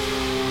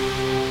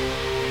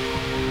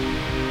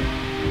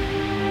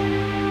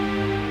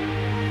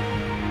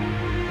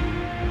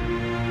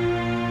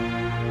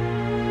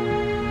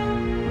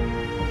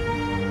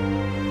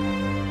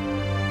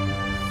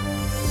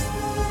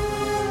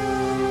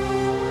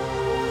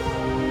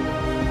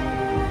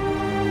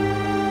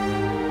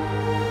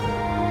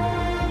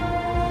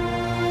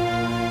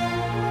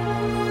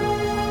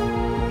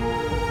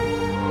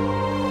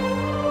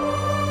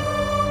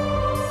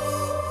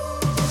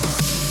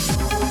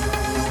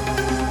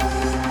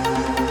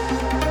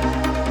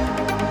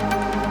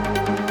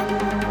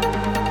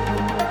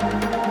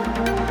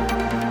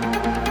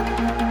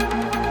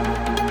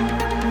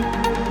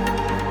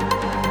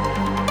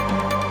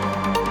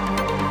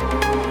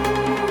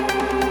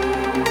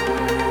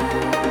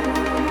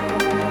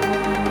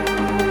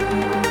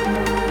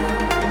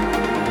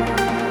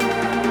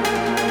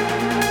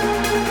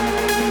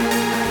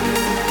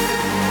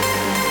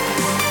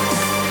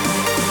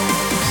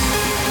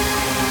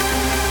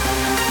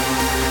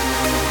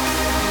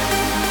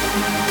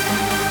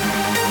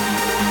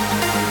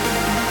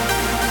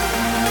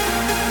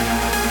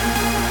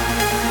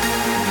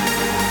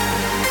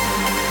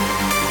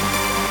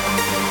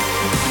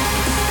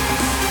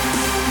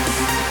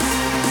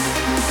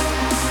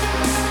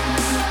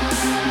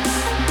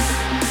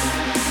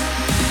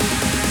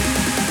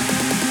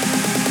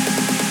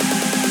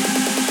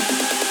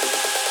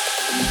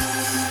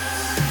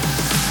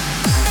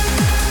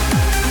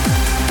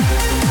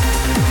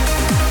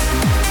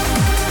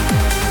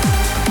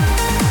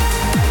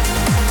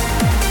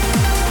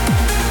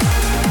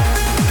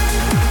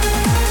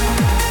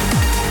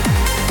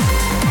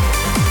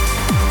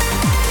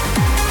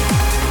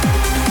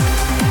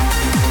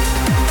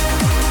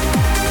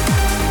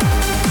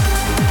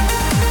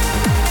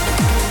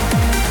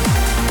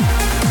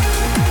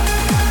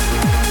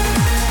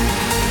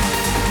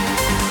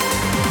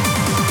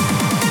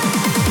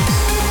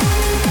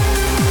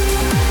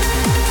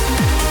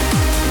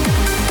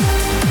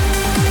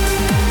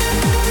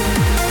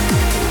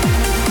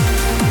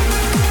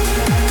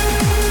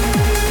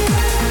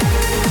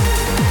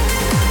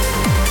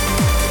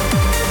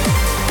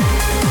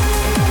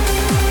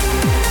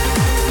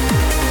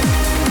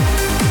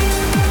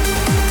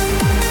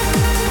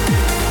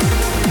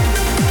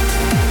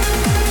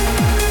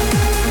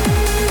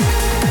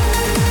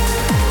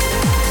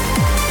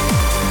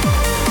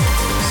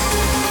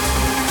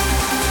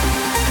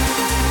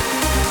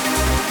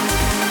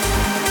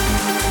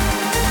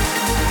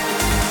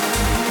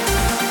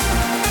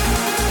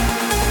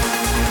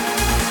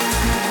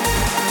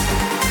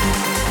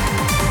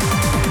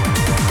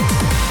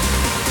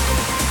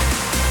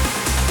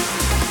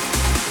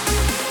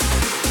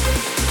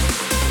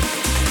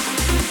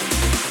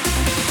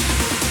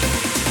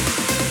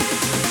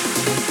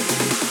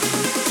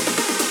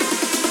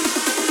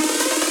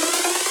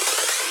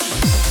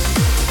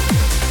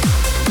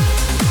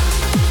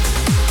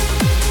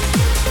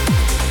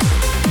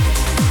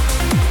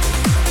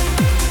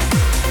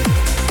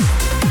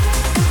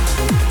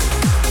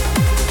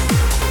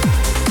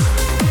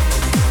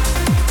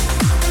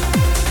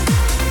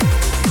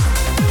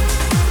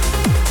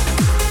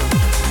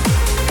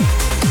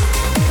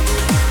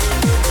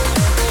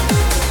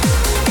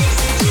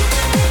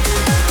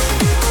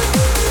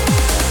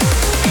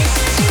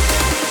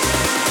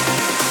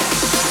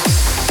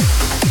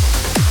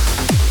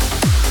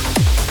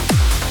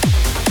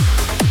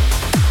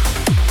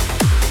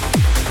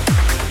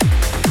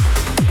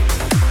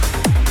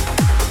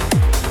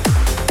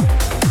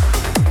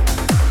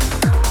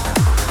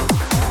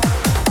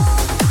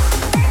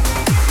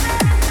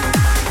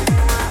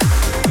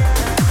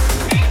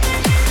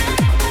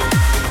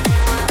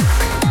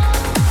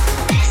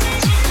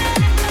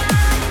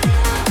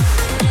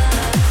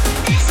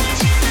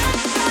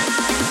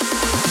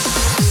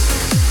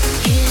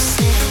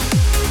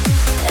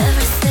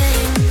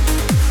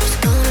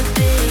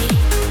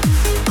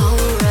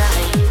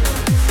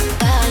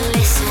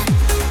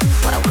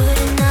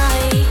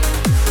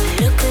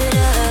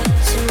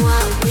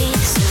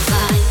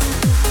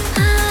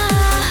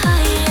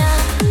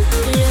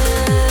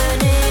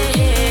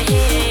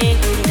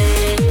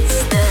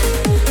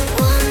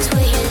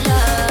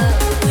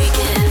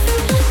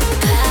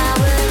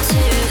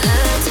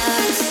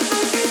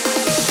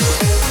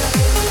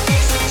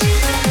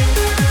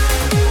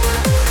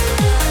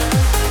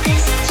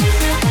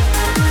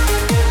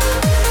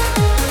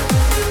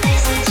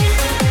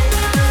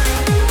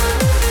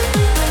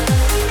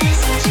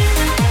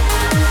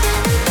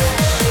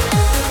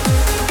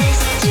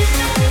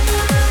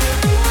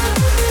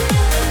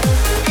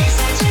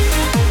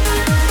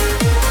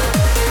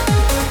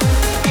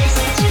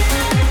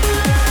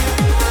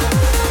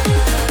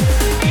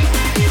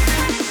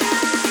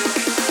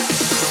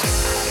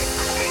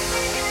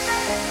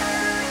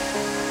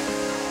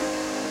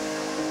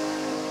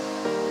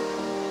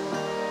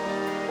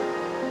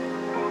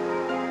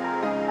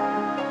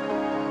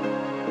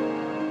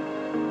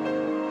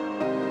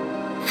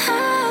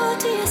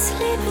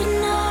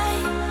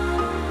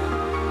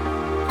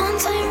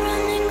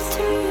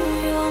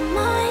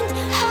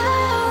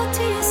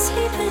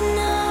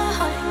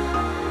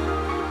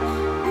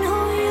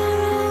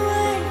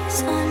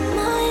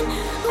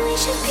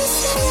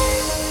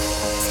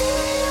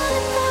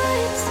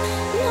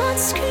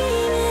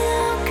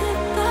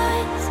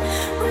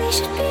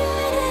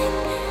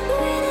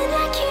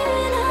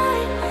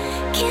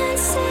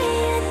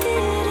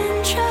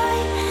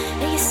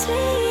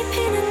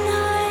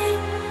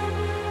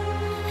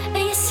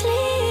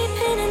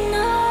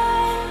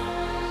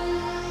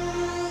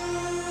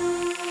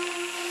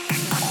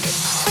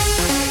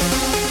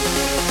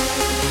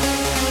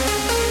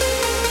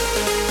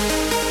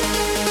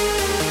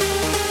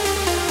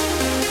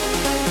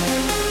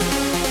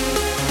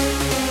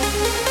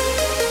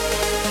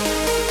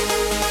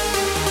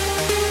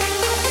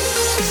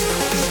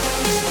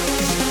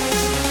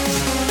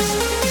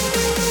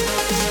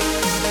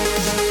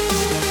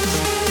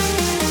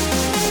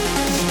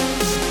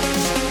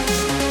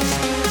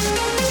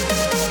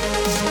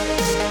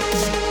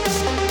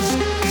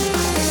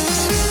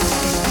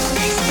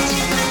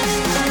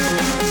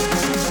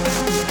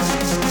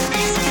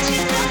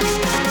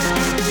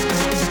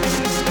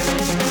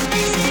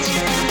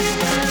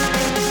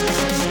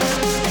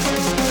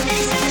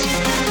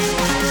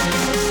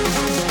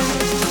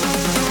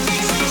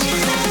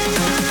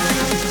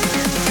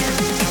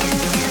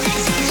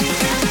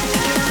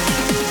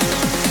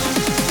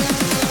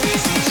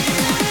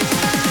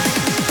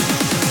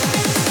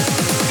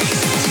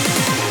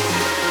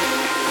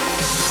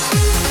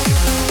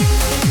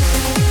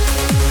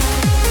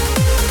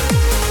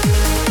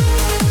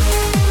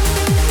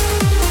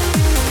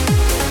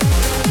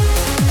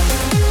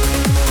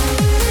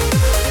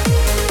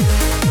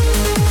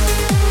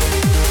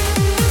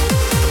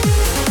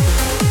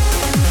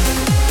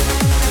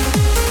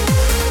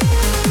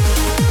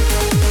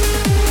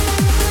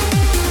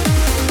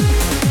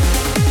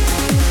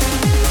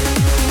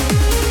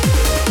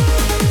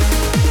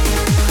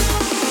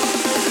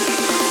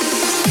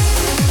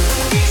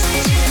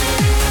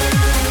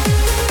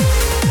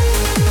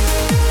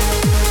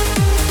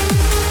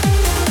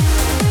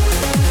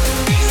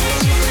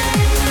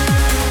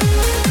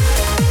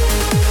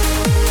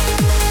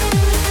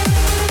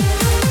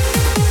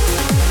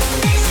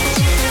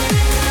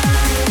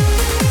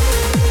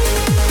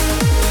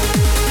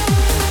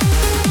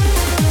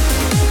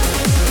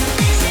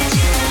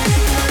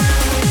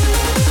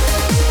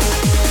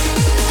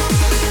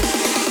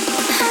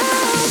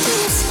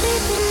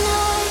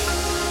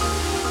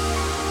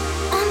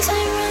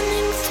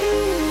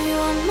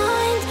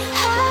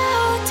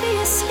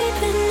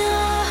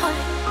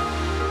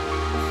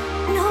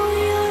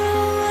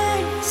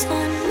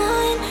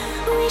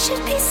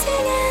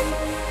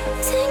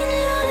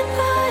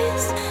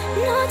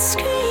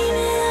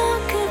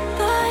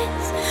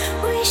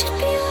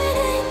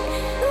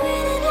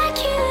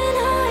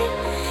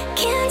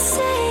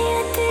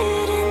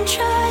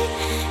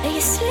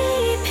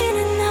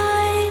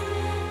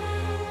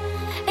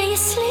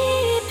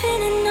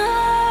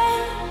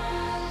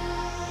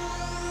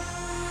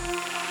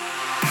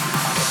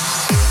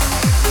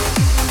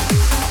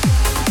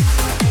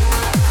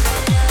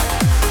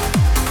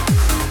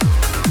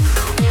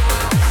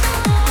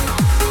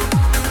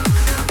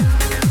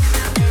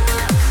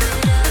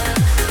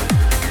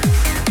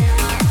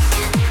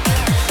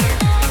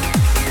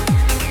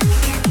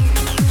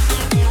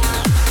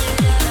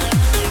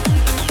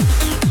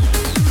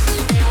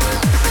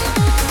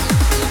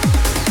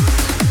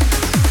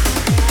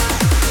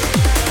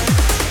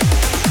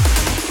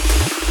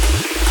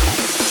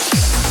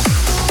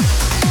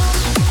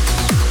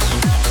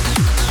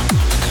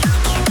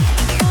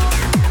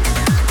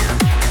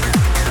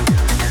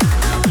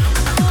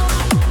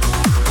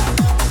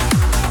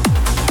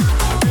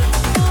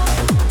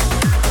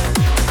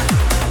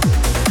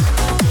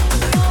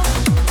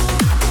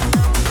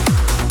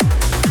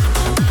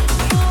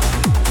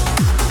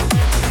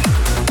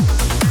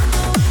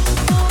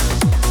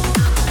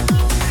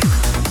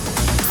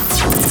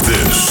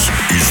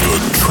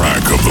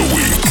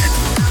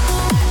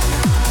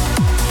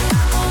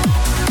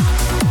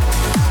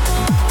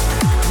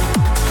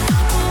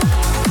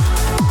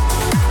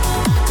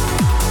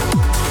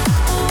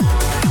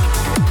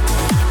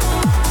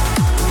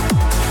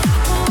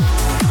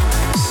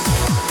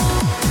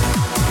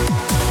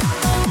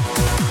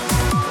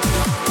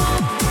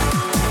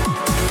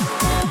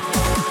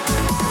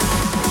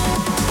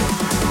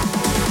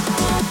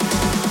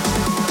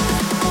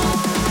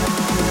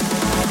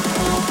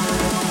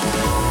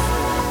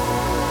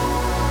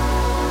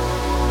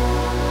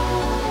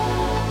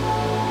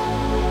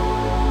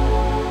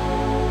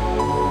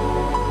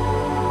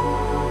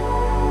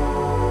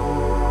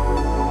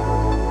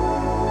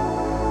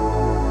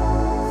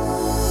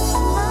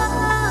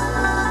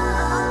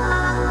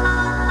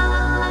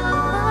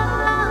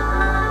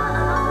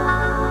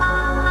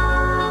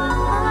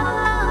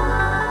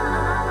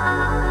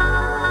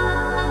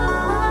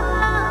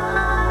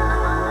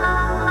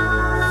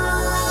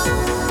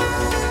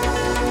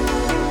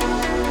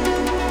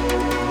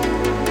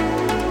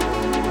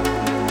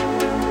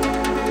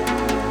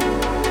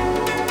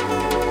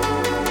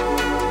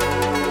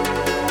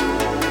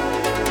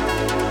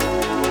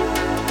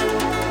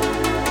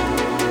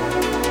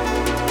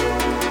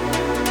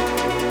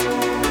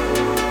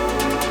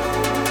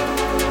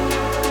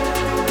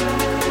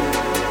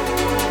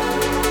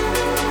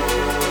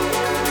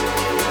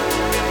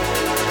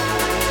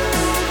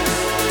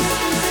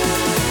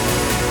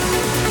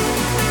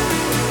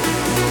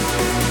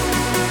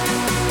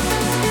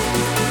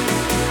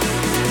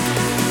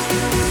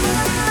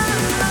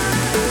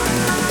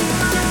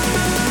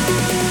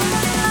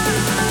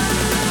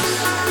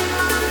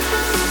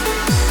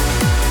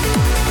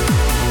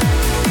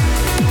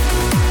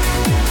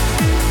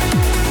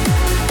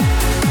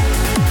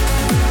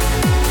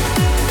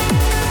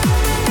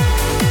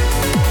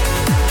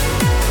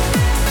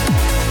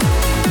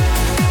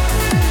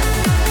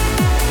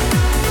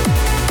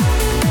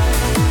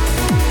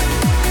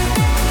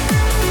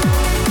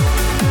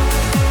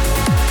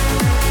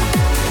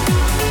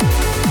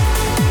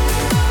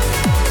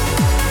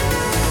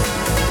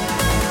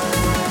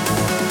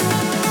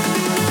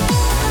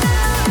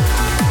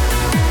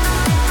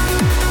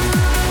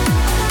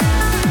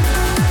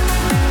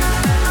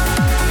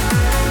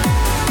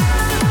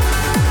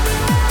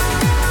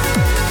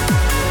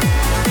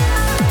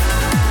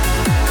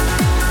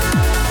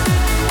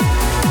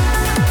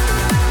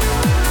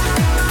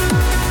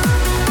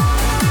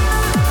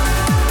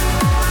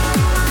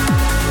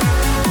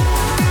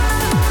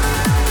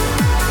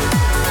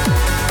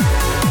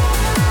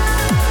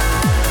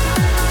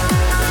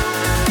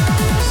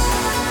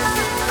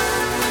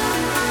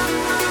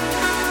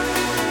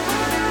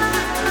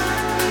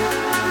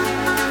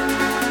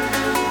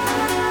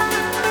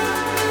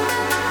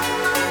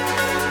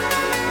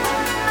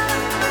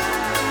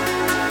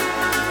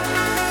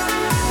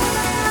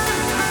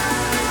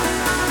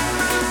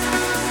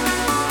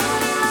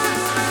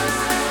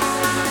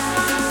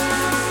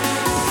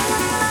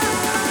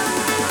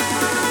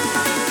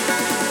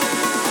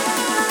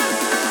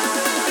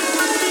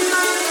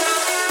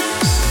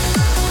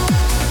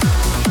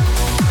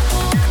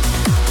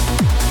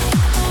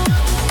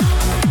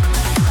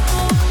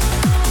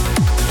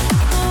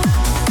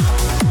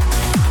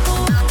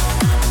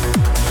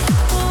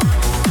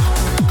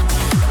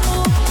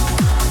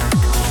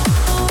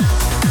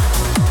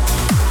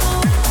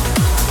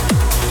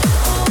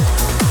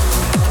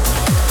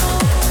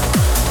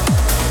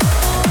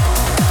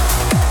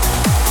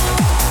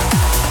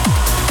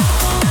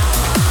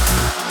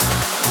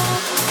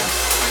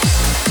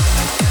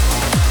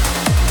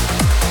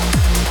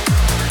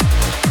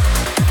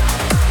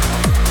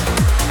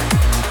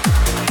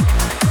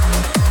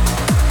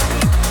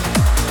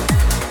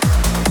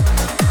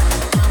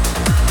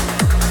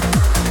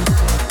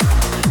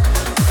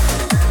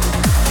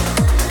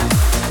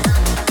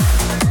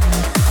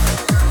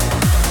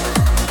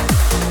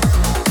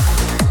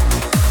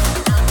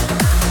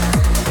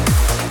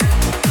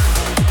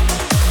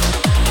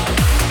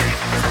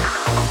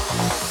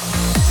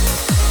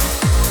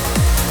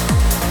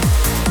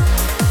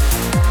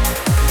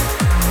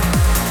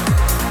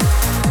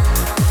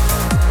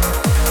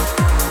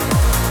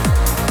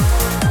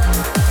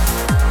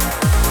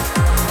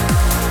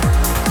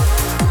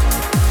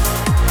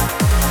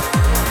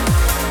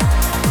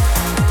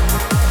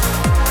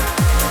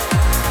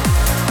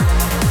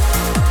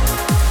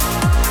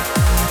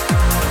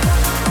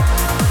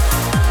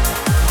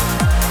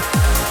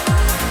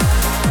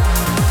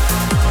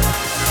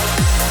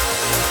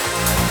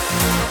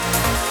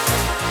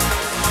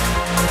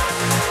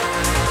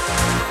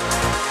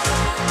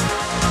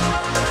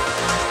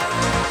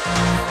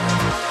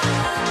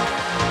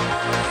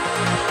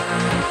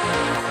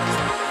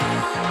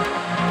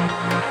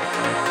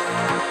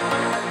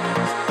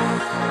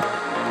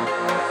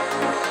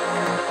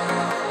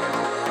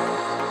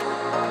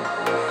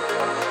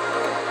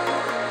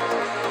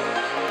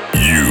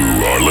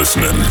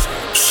 listening.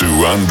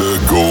 Suanda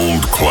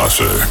Gold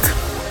Classic.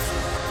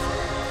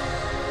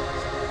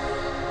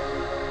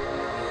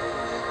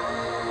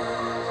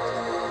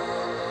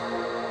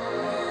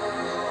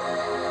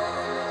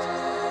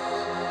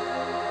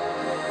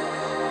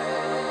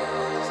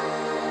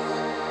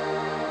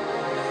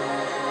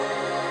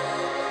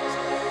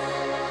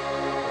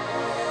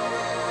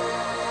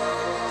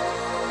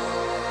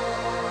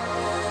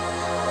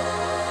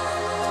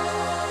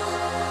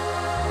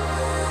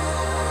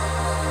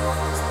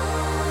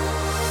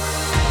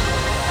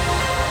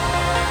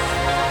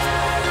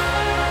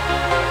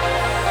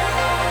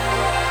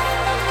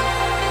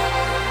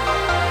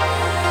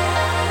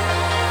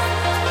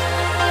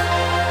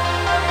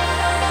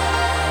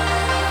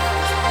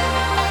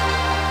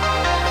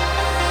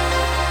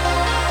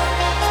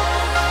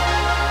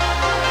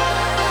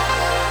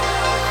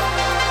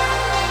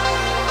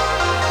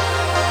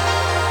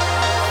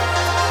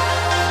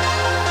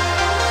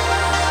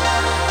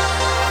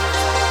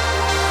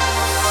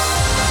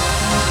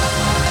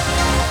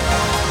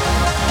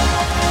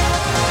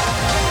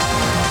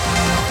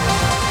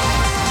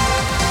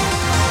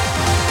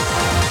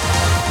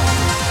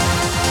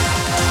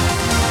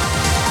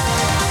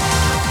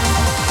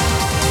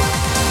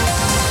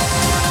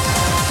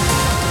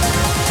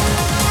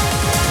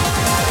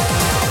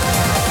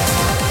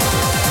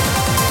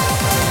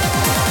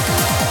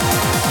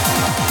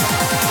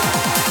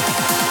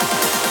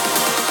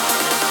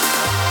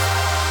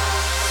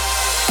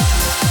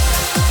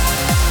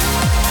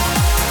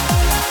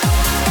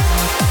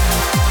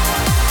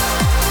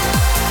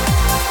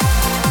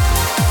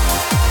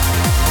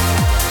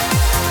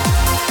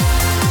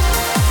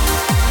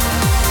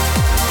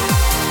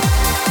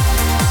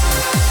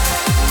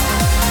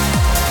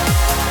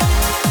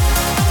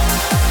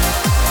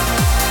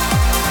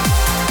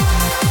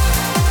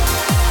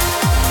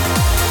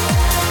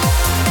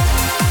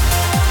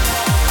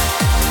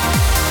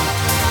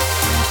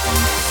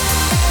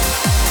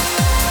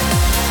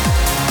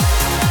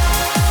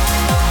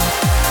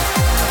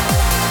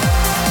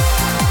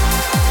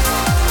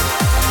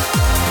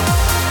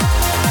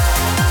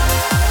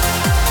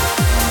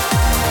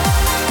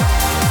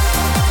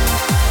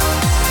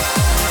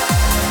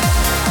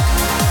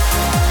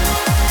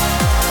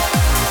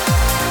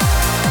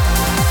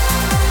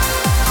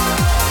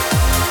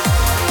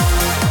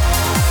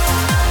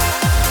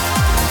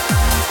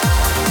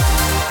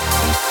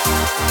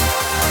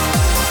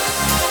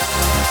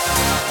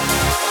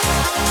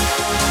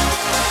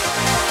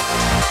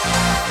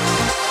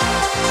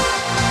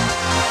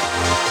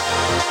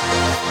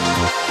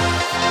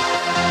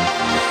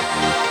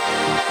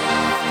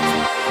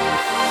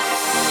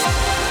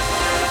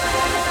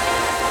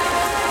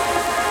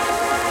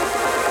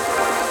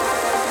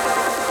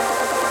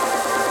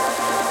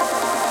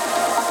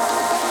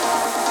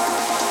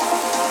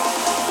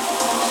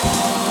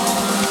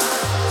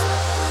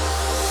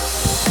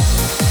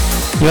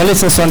 You are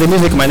listening to Suanda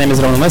Music. My name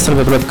is Roman Messer.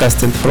 We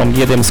broadcasted from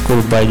EDM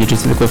School by DJ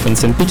Silikov in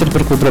St.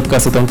 Petersburg. We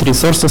broadcasted on 3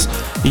 sources: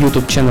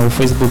 YouTube channel,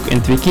 Facebook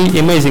and Wiki.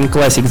 Amazing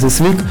classic this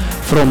week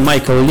from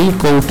Michael Lee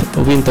called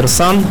Winter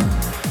Sun.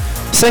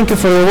 Thank you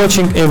for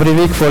watching every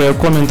week, for your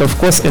comment of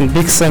course, and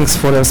big thanks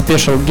for a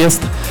special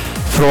guest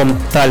from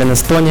Tallinn,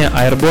 Estonia.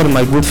 Airborne,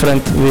 my good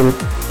friend, will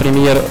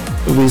premiere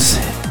with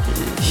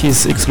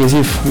his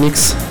exclusive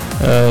mix,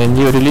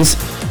 new release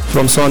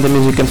from Suanda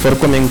Music and for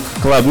coming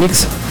club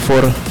mix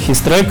for his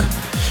track.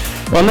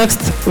 On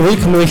next week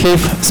we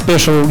have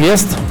special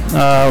guest,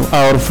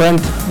 our friend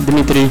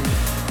Dmitry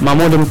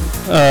Mamulin,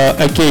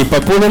 aka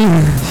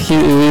Papulin. He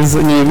is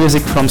new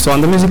music from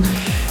Suanda Music.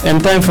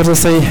 And time for to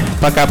say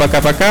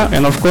пока-пока-пока,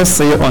 and of course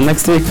see you on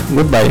next week.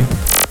 Goodbye.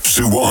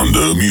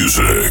 Suanda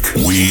Music.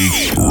 We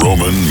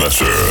Roman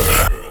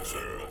Messer.